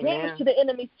doing damage to the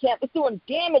enemy's camp. It's doing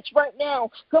damage right now.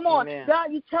 Come on,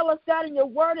 God, you tell us, God, in your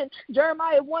word in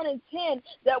Jeremiah 1:10,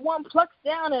 that one plucks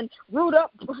down and root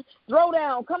up, throw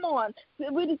down. Come on.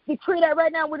 We just decree that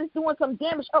right now. We're just doing some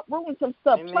damage, uprooting some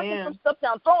stuff, plucking some stuff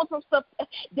down, throwing some stuff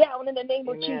down in the name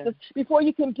of Jesus before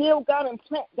you can build, God, and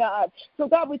plant, God. So,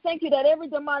 God, we thank you that every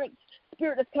demonic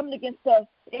spirit that's coming against us,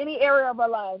 any area of our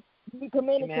lives, we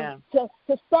command it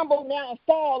to stumble now and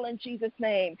fall in Jesus'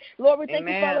 name. Lord, we thank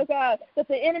you, Father God, that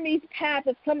the enemy's path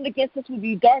that's coming against us will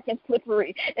be dark and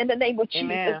slippery in the name of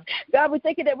Jesus. God, we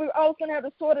thank you that we're all going to have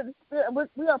the sword of the Spirit.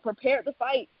 We are prepared to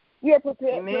fight. We are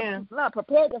prepared. We're not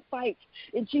prepared to fight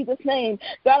in Jesus' name.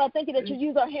 God, I thank you that you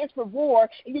use our hands for war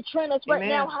and you train us right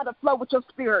now how to flow with your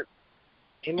spirit.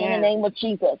 In the name of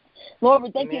Jesus. Lord,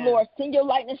 we thank you, Lord. Send your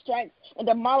lightning strikes and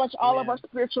demolish all of our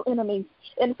spiritual enemies.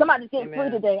 And somebody's getting free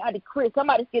today. I decree it.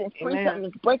 Somebody's getting free.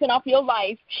 Something's breaking off your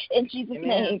life in Jesus'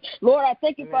 name. Lord, I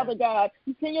thank you, Father God.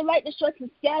 You send your lightning strikes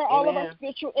and scatter all of our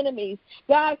spiritual enemies.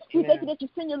 God, we thank you that you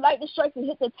send your lightning strikes and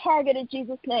hit the target in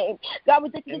Jesus' name. God, we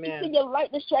thank you that you send your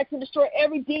lightning strikes and destroy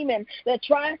every demon that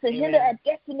tries to hinder our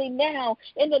destiny now.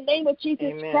 In the name of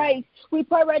Jesus Christ, we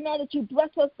pray right now that you bless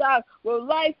us, God, with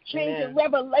life-changing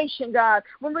revelation, God.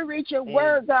 When we read your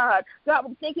word, God,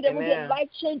 we thank you that we get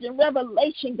life-changing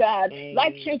revelation, God,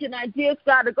 life-changing ideas,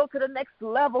 God, to go to the next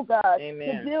level, God,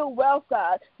 to build wealth,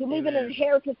 God, to leave an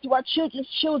inheritance to our children's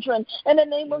children. In the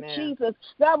name of Jesus,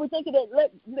 God, we thank you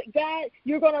that, God,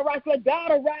 you're going to rise. Let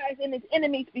God arise and his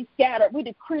enemies be scattered. We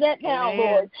decree that now,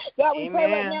 Lord. God, we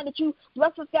pray right now that you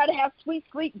bless us, God, to have sweet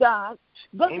sleep, God.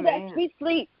 Bless us to have sweet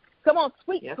sleep. Come on,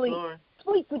 sweet sleep. Lord.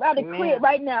 Sweet sleep. I decree it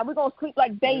right now. We're going to sleep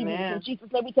like babies. In Jesus'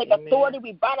 name, we take authority.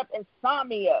 We bind up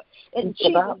insomnia. In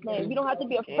Jesus' name, we don't have to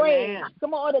be afraid.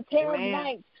 Come on, the terror of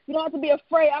night. You don't have to be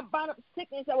afraid. I bind up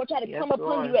sickness that will try to come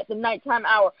upon you at the nighttime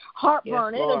hour.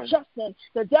 Heartburn, indigestion.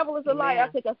 The devil is a liar. I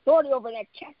take authority over that.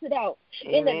 Cast it out.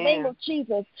 In the name of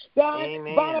Jesus. God,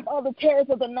 bind up all the terrors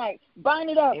of the night. Bind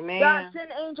it up. God, send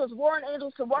angels, warring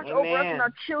angels to watch over us and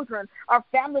our children, our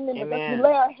family members, as we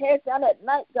lay our heads down at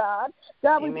night, God.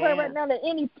 God, we pray right now that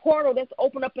any portal that's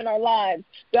open up in our lives,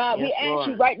 God, we ask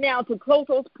you right now to close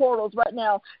those portals right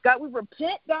now. God, we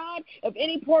repent, God, of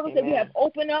any portals that we have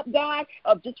opened up, God,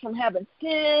 of just from having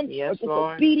sin or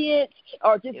disobedience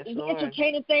or just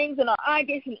entertaining things in our eye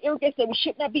gates and ear gates that we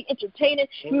should not be entertaining.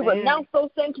 We renounce those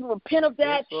things. We repent of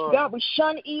that. God, we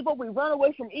shun evil. We run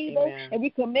away from evil. And we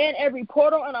command every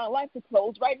portal in our life to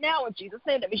close right now in Jesus'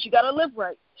 name. That means you got to live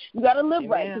right. You got to live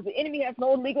right because the enemy has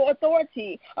no legal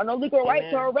authority or no legal right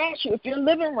to harass you if you're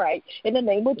living right in the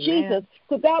name of Jesus.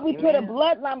 So, God, we put a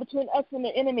bloodline between us and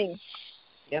the enemy.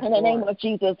 Yes, in the name of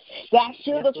Jesus. God,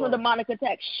 shield us from demonic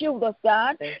attacks. Shield us,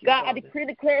 God. God, I decree and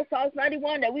declare Psalms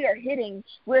 91 that we are hitting.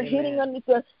 We're hitting underneath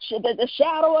the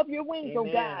shadow of your wings, oh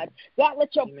God. God,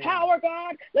 let your power,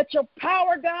 God, let your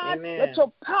power, God, let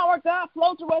your power, God,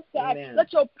 flow to us, God.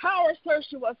 Let your power surge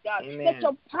to us, God. Let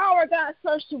your power, God,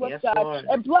 surge to us, God. Lord.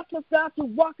 And bless us, God, to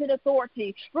walk in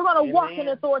authority. We're going to walk in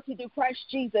authority through Christ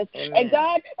Jesus. And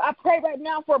God, I pray right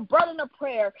now for a burden of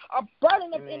prayer, a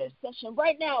burden of intercession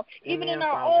right now, even in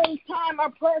our own time, our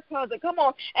prayer closet. Come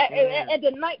on, at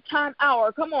the nighttime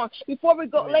hour. Come on, before we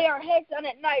go lay our heads down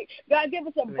at night. God, give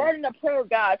us a burden of prayer,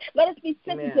 God. Let us be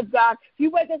sensitive, God. If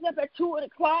you wake us up at 2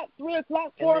 o'clock, 3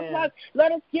 o'clock, 4 o'clock,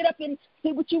 let us get up and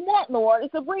see what you want, Lord.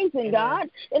 It's a reason, God,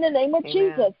 in the name of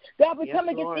Jesus. God, we come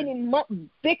against any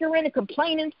bickering and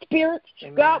complaining spirits.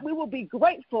 God, we will be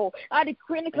grateful. I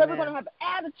decree and declare we're going to have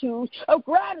attitudes of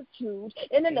gratitude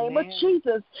in the name of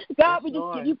Jesus. God, we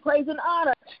just give you praise and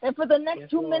honor. And for the next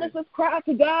 2 minutes, let's cry out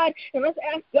to God and let's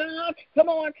ask God, come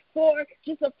on, for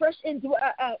just a fresh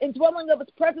indwelling of his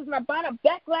presence. And I bind up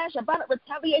backlash, I bind up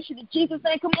retaliation in Jesus'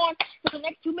 name. Come on, for the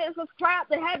next 2 minutes, let's cry out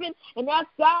to heaven and ask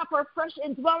God for a fresh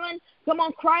indwelling. Come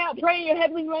on, cry out, pray in your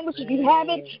heavenly language if you have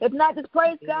it. If not, just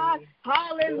praise God.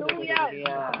 Hallelujah.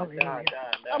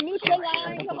 Unmute your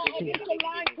line. Come on, unmute your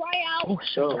line. Cry out.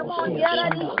 Come on,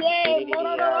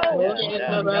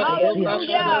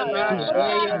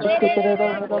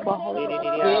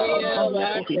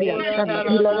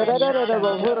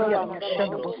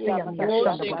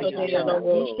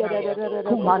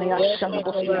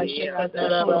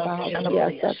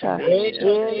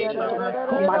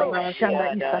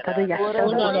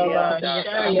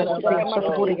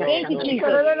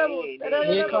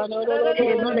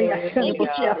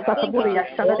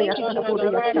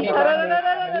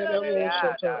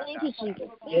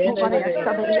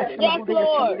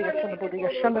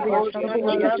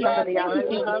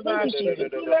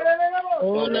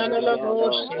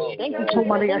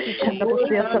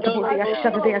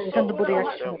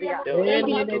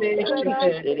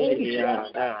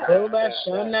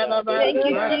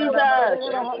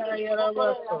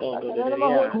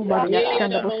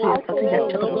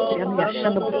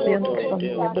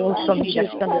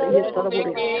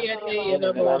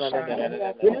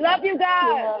 we love you,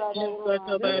 God. We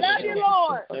love you,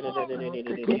 Lord. Bless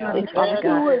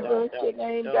your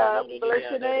name, God. Bless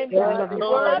your name, God. We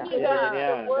love you,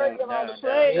 God. Worthy of all the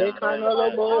praise.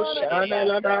 Hallelujah.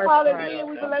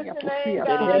 We bless your name,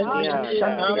 God.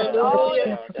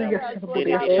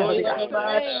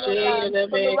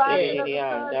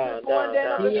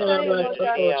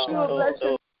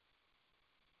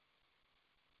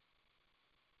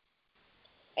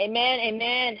 Amen,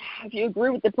 amen. If you agree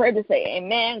with the prayer, just say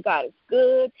amen. God is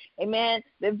good. Amen.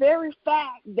 The very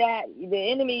fact that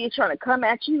the enemy is trying to come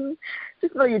at you,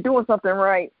 just know you're doing something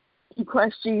right. You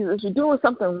Christ Jesus, you're doing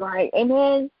something right.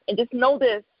 Amen. And just know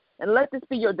this, and let this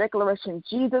be your declaration.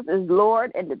 Jesus is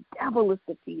Lord, and the devil is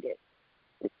defeated.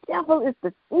 The devil is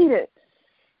defeated.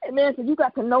 Amen. So you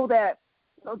got to know that.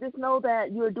 So just know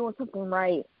that you're doing something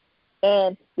right.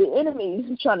 And the enemy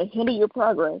is trying to hinder your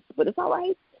progress, but it's all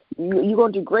right. You're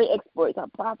going to do great exploits. I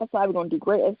prophesy we're going to do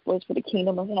great exploits for the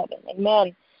kingdom of heaven.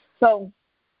 Amen. So,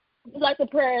 just like the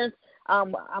prayers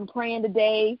I'm praying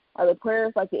today, or the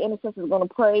prayers like the intercessors are going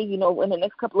to pray, in the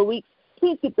next couple of weeks,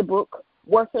 please get the book,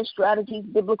 Warfare Strategies,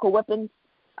 Biblical Weapons.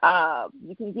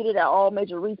 You can get it at all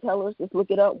major retailers. Just look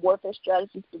it up, Warfare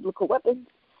Strategies, Biblical Weapons.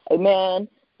 Amen.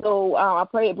 So I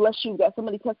pray it bless you. We've got so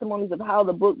many testimonies of how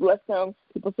the book blessed them.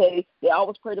 People say they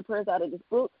always pray the prayers out of this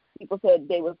book. People said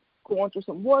they was going through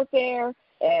some warfare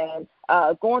and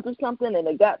going through something, and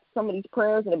they got some of these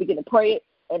prayers, and they began to pray it,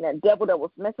 and that devil that was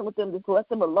messing with them just left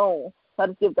them alone. So I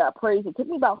just give God praise. It took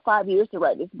me about 5 years to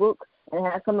write this book, and it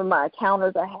had some of my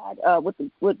encounters I had with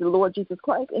the Lord Jesus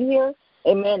Christ in here.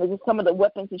 Amen. It's just some of the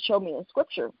weapons He showed me in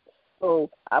Scripture. So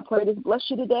I pray this bless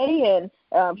you today, and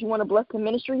if you want to bless the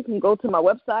ministry, you can go to my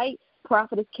website,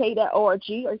 ProphetessK.org, or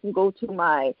you can go to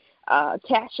my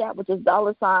Cash App, which is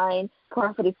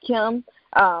 $ProphetessKim.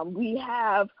 We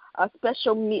have a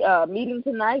special meeting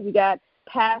tonight. We got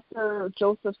Pastor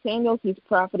Joseph Samuels. He's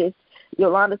Prophetess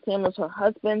Yolanda Samuels, her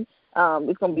husband.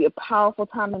 It's going to be a powerful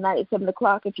time tonight at 7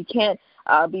 o'clock. If you can't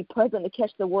be present to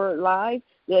catch the word live,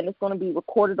 then it's going to be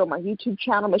recorded on my YouTube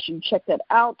channel. Make sure you check that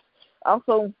out.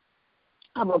 Also,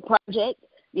 I have a project.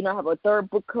 I have a third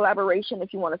book collaboration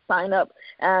if you want to sign up.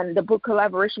 And the book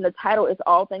collaboration, the title is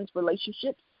All Things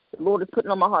Relationships. The Lord is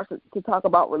putting on my heart to talk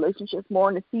about relationships more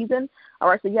in the season. All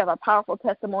right, so you have a powerful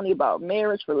testimony about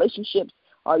marriage, relationships,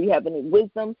 or you have any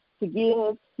wisdom to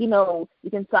give. You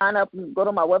can sign up and go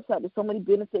to my website. There's so many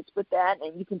benefits with that,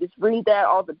 and you can just read that,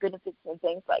 all the benefits and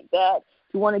things like that.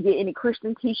 If you want to get any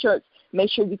Christian T-shirts, make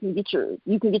sure you can get your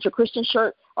Christian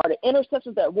shirt or the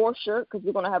Intercessors That War shirt, because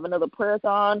we're going to have another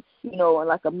prayer-thon, in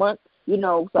like a month,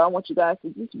 so I want you guys to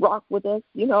just rock with us,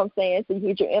 you know what I'm saying? So you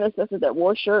get your Intercessors That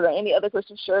War shirt or any other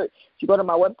Christian shirt. If you go to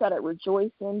my website at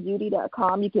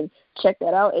rejoiceinbeauty.com, you can check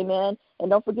that out, amen. And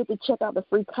don't forget to check out the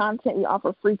free content. We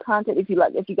offer free content if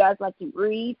you guys like to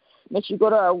read. Make sure you go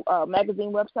to our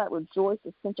magazine website,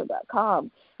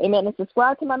 rejoiceessential.com, amen, and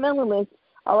subscribe to my mailing list,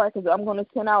 all right, because I'm going to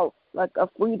send out like a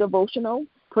free devotional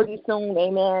pretty soon,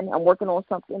 amen. I'm working on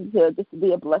something to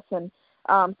be a blessing.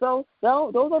 So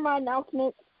those are my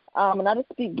announcements. And I just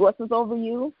speak blessings over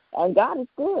you, and God is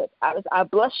good. I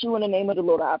bless you in the name of the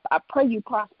Lord. I pray you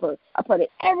prosper. I pray that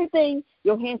everything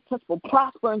your hands touch will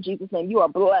prosper in Jesus' name. You are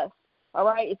blessed, all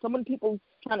right? If so many people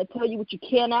trying to tell you what you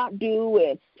cannot do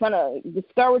and trying to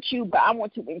discourage you, but I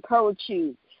want to encourage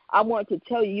you. I want to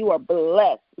tell you you are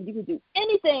blessed. You can do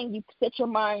anything you set your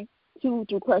mind to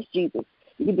through Christ Jesus.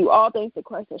 You can do all things through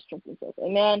Christ that strengthens us,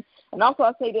 amen? And also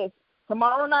I say this,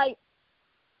 tomorrow night,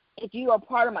 if you are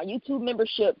part of my YouTube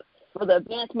membership, for the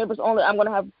advanced members only, I'm going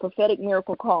to have a prophetic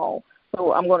miracle call.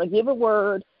 So I'm going to give a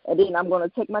word, and then I'm going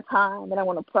to take my time, and I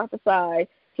want to prophesy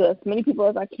to as many people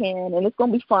as I can, and it's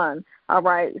going to be fun, all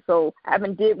right? So I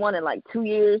haven't did one in like 2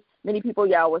 years. Many people,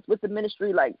 was with the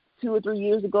ministry like 2 or 3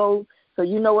 years ago, so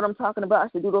you know what I'm talking about. I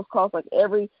should do those calls like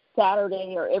every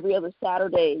Saturday or every other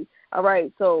Saturday, all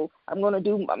right? So I'm going to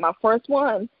do my first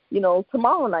one,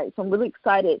 tomorrow night, so I'm really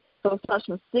excited. So it starts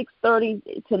from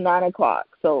 6:30 to 9 o'clock.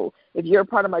 So if you're a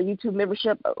part of my YouTube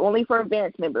membership, only for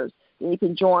advanced members, then you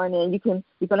can join, and you're going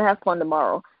to have fun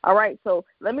tomorrow. All right, so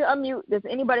let me unmute. Does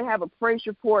anybody have a praise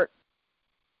report?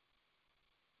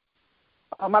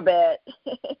 Oh, my bad.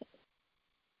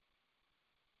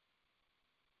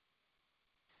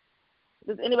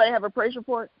 Does anybody have a praise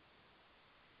report?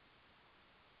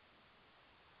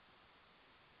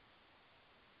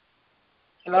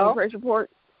 Hello? A praise report?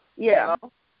 Yeah.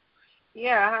 Hello?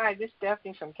 Yeah, hi, this is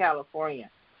Stephanie from California.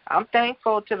 I'm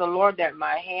thankful to the Lord that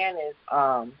my hand is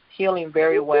healing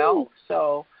very well.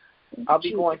 So I'll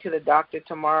be going to the doctor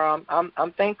tomorrow.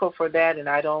 I'm thankful for that, and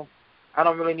I don't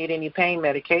really need any pain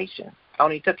medication. I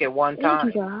only took it one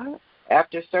time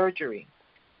after surgery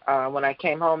when I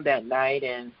came home that night,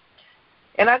 and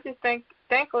I just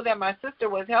thankful that my sister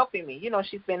was helping me.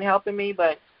 She's been helping me,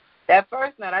 but that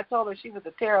first night I told her she was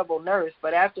a terrible nurse,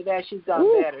 but after that she's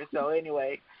done better. So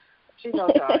anyway. She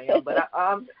knows how I am, but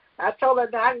I told her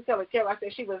that I didn't tell her. I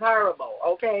said she was horrible,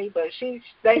 okay? But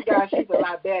thank God, she's a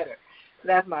lot better.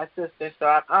 That's my sister,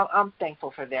 so I'm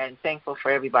thankful for that, and thankful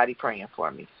for everybody praying for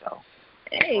me. So,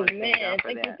 amen.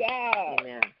 Thank you, God.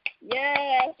 Amen.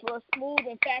 Yes, for a smooth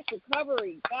and fast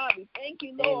recovery, God, we thank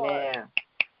you, Lord. Amen.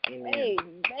 Amen.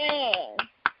 Amen.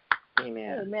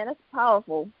 Amen. Amen. That's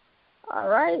powerful. All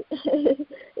right.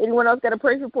 Anyone else got a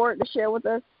praise report to share with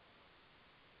us?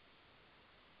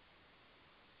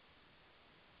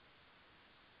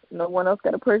 No one else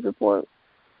got a praise report?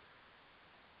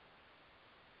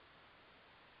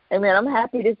 Amen. I'm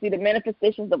happy to see the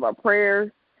manifestations of our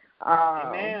prayers.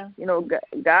 Amen.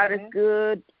 God is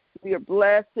good. We are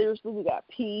blessed. Seriously, we got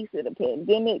peace in the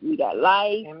pandemic. We got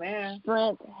life,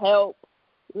 strength, help.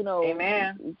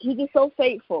 Amen. He's just so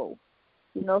faithful.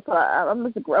 So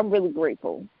I'm really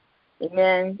grateful.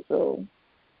 Amen. So,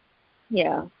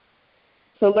 yeah.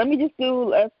 So let me just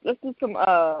let's do some,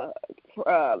 I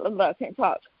can't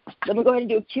talk. Let me go ahead and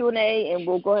do a Q&A, and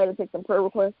we'll go ahead and take some prayer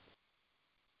requests.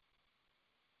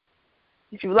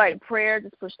 If you would like prayer,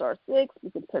 just push *6. We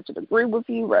can touch and agree with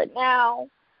you right now,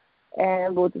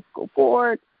 and we'll just go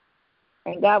forward.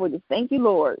 And God, we just thank you,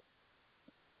 Lord.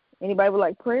 Anybody would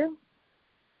like prayer?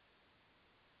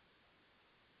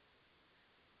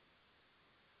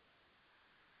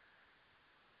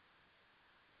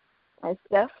 Hi,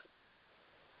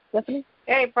 Stephanie?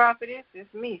 Hey, Prophetess,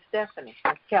 it's me, Stephanie,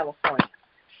 from California.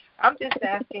 I'm just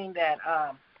asking that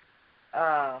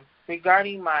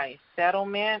regarding my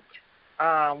settlement,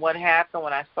 what happened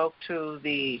when I spoke to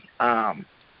the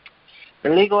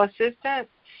legal assistant,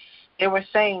 they were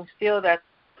saying still that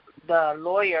the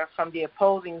lawyer from the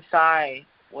opposing side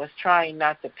was trying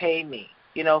not to pay me,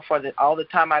 for all the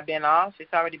time I've been off.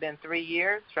 It's already been 3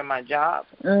 years from my job.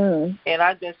 And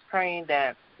I'm just praying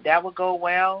that would go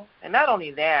well. And not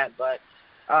only that, but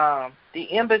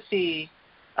the embassy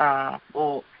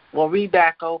will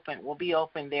be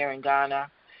open there in Ghana,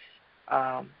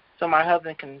 so my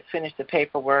husband can finish the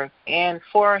paperwork, and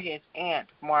for his aunt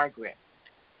Margaret.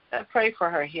 I pray for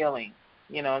her healing,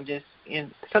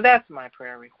 so that's my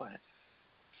prayer request.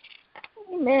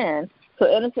 Amen.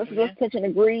 So intercessors, let's touch and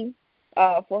agree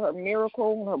for her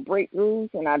miracle, her breakthroughs,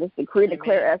 and I just decree and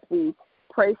declare as we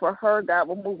pray for her. God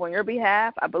will move on your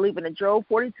behalf. I believe in the Job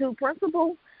 42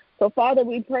 principle. So, Father,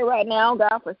 we pray right now,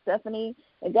 God, for Stephanie.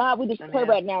 And, God, we just pray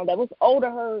right now that what's owed to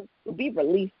her will be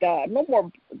released, God. No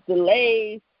more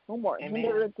delays, no more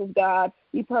hindrances, God.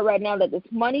 We pray right now that this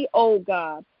money owed,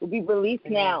 God, will be released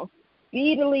now,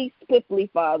 speedily, swiftly,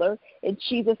 Father, in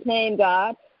Jesus' name,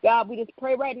 God. God, we just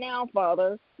pray right now,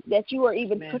 Father, that you are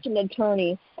even touching the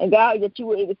attorney, and, God, that you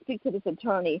will even speak to this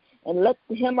attorney and let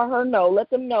him or her know, let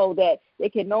them know that they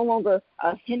can no longer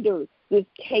hinder this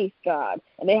case, God,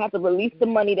 and they have to release the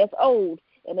money that's owed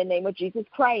in the name of Jesus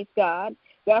Christ, God.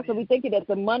 God, so we thank you that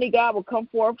the money, God, will come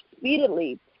forth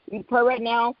speedily. We pray right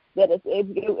now that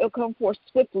it'll come forth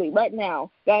swiftly right now,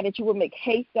 God, that you will make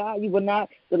haste, God. You will not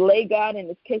delay, God, in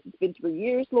this case. It's been 3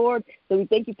 years, Lord. So we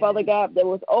thank you, Father God, that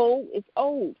was old, it's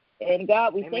old. And,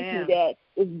 God, we thank you that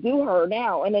it's due her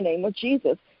now in the name of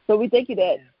Jesus. So we thank you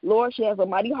that, Lord, she has a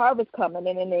mighty harvest coming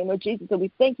in the name of Jesus. So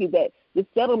we thank you that the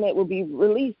settlement will be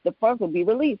released, the funds will be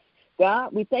released.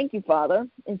 God, we thank you, Father,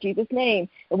 in Jesus' name.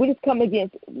 And we just come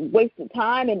against wasted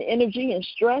time and energy and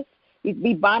stress.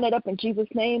 We bind it up in Jesus'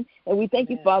 name. And we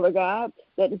thank you, Father God,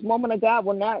 that this woman of God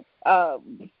will not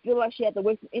feel like she has to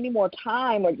waste any more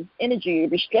time or just energy or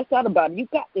be stressed out about it. You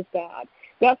got this, God.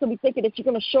 God, so we thank you that you're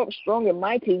going to show up strong and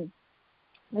mighty.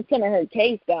 Let's send her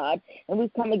case, God, and we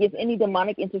come against any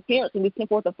demonic interference, and we send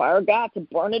forth the fire of God to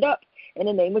burn it up in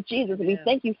the name of Jesus. And we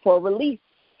thank you for a release,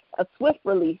 a swift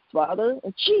release, Father,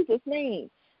 in Jesus'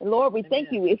 name. And, Lord, we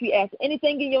thank you. If we ask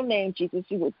anything in your name, Jesus,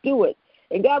 you will do it.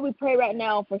 And, God, we pray right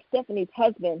now for Stephanie's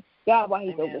husband, God, while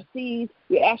he's overseas.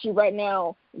 We ask you right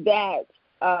now that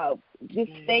this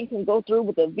thing can go through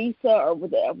with a visa or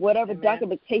with whatever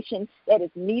documentation that is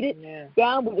needed.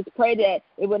 God, we just pray that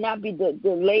it will not be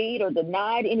delayed or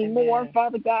denied anymore,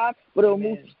 Father God, but it will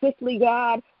move swiftly,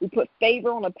 God. We put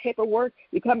favor on the paperwork.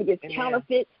 We come against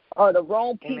counterfeit or the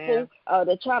wrong people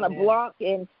that trying to block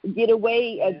and get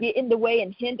in the way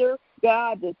and hinder,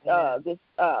 God,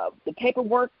 the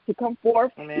paperwork to come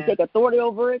forth. We take authority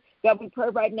over it. God, we pray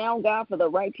right now, God, for the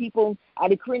right people. I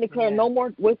decree and declare no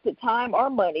more wasted time or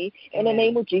money in the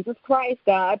name of Jesus Christ,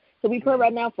 God. So we pray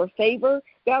right now for favor.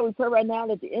 God, we pray right now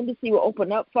that the embassy will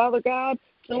open up, Father God,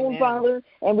 soon, Father.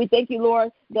 And we thank you,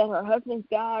 Lord, that her husband's,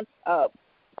 God,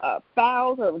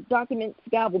 files or documents,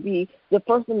 God, will be the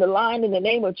first in the line in the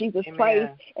name of Jesus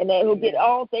Christ, and that he'll get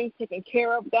all things taken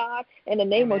care of, God, in the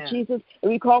name of Jesus.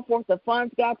 And we call forth the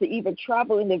funds, God, to even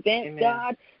travel in advance,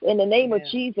 God, in the name of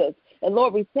Jesus. And,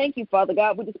 Lord, we thank you, Father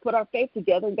God. We just put our faith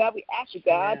together. And, God, we ask you,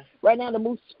 God, right now to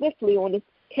move swiftly on this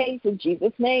case in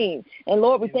Jesus' name. And,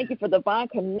 Lord, we thank you for divine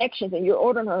connections, and you're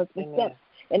ordering her steps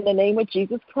in the name of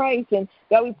Jesus Christ. And,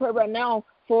 God, we pray right now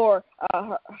for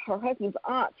her husband's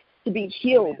aunt to be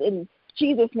healed in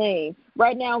Jesus' name.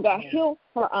 Right now, God, heal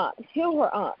her aunt. Heal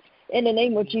her aunt in the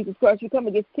name of Jesus Christ. We come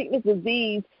against sickness,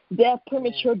 disease, death,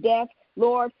 premature death.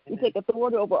 Lord, we take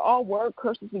authority over all word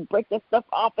curses. We break that stuff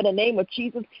off in the name of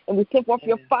Jesus, and we send forth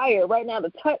your fire right now to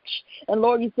touch. And,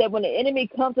 Lord, you said when the enemy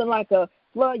comes in like a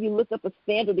flood, you lift up a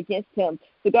standard against him.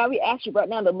 So, God, we ask you right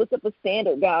now to lift up a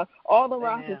standard, God, all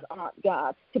around his aunt,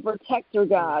 God, to protect her,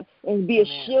 God, and be a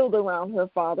shield around her,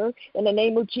 Father, in the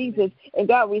name of Jesus. And,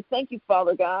 God, we thank you,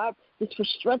 Father God, just for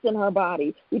strengthening her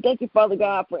body. We thank you, Father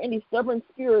God, for any stubborn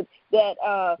spirit that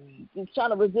is trying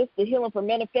to resist the healing from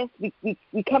manifest. We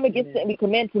come against it and we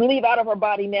command to leave out of her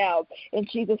body now in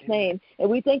Jesus' name. And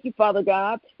we thank you, Father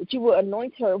God, that you will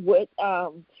anoint her with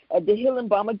the healing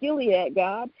balm of Gilead,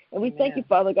 God. And we thank you,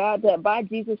 Father God, that by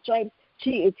Jesus' stripes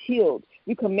she is healed.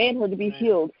 You command her to be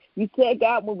healed. You said,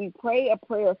 God, when we pray a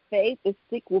prayer of faith, the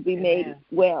sick will be made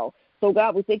well. So,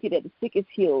 God, we thank you that the sick is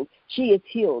healed. She is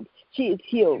healed. She is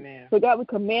healed. So, God, we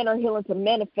command our healing to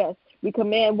manifest. We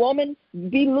command, woman,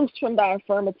 be loosed from thy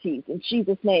infirmities in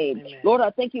Jesus' name. Lord,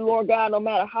 I thank you, Lord God, no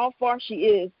matter how far she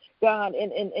is, God,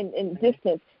 in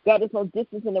distance. God, there's no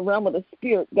distance in the realm of the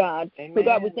Spirit, God. So,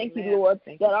 God, we thank you, Lord,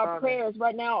 that our prayers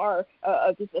right now are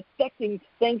just affecting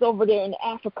things over there in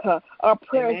Africa. Our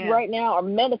prayers right now are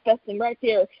manifesting right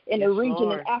there in the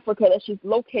region in Africa that she's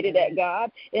located at,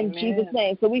 God, in Jesus'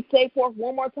 name. So we say forth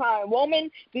one more time, woman,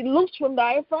 be loosed from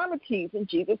thy infirmities in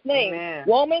Jesus' name.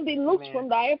 Woman, be loosed from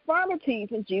thy infirmities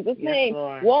in Jesus' name.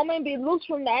 Woman, be loosed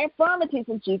from thy infirmities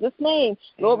in Jesus' name.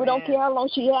 Lord, we don't care how long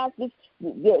she has this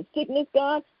sickness,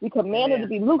 God. We command her to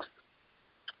be loosed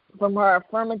from her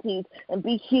infirmities and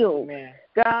be healed.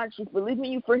 God, she's believing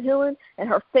you for healing, and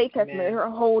her faith has made her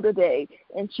whole today.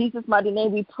 In Jesus' mighty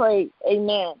name we pray.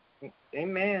 Amen.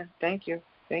 Amen. Thank you.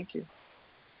 Thank you.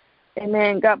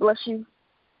 Amen. God bless you.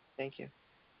 Thank you.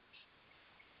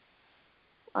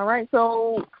 All right,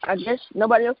 so I guess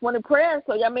nobody else wanted prayer,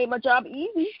 so y'all made my job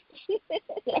easy.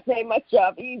 Y'all made my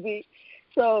job easy.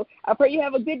 So I pray you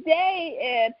have a good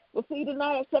day, and we'll see you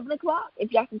tonight at 7 o'clock.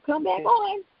 If y'all can come back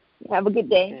on, have a good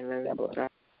day. Amen.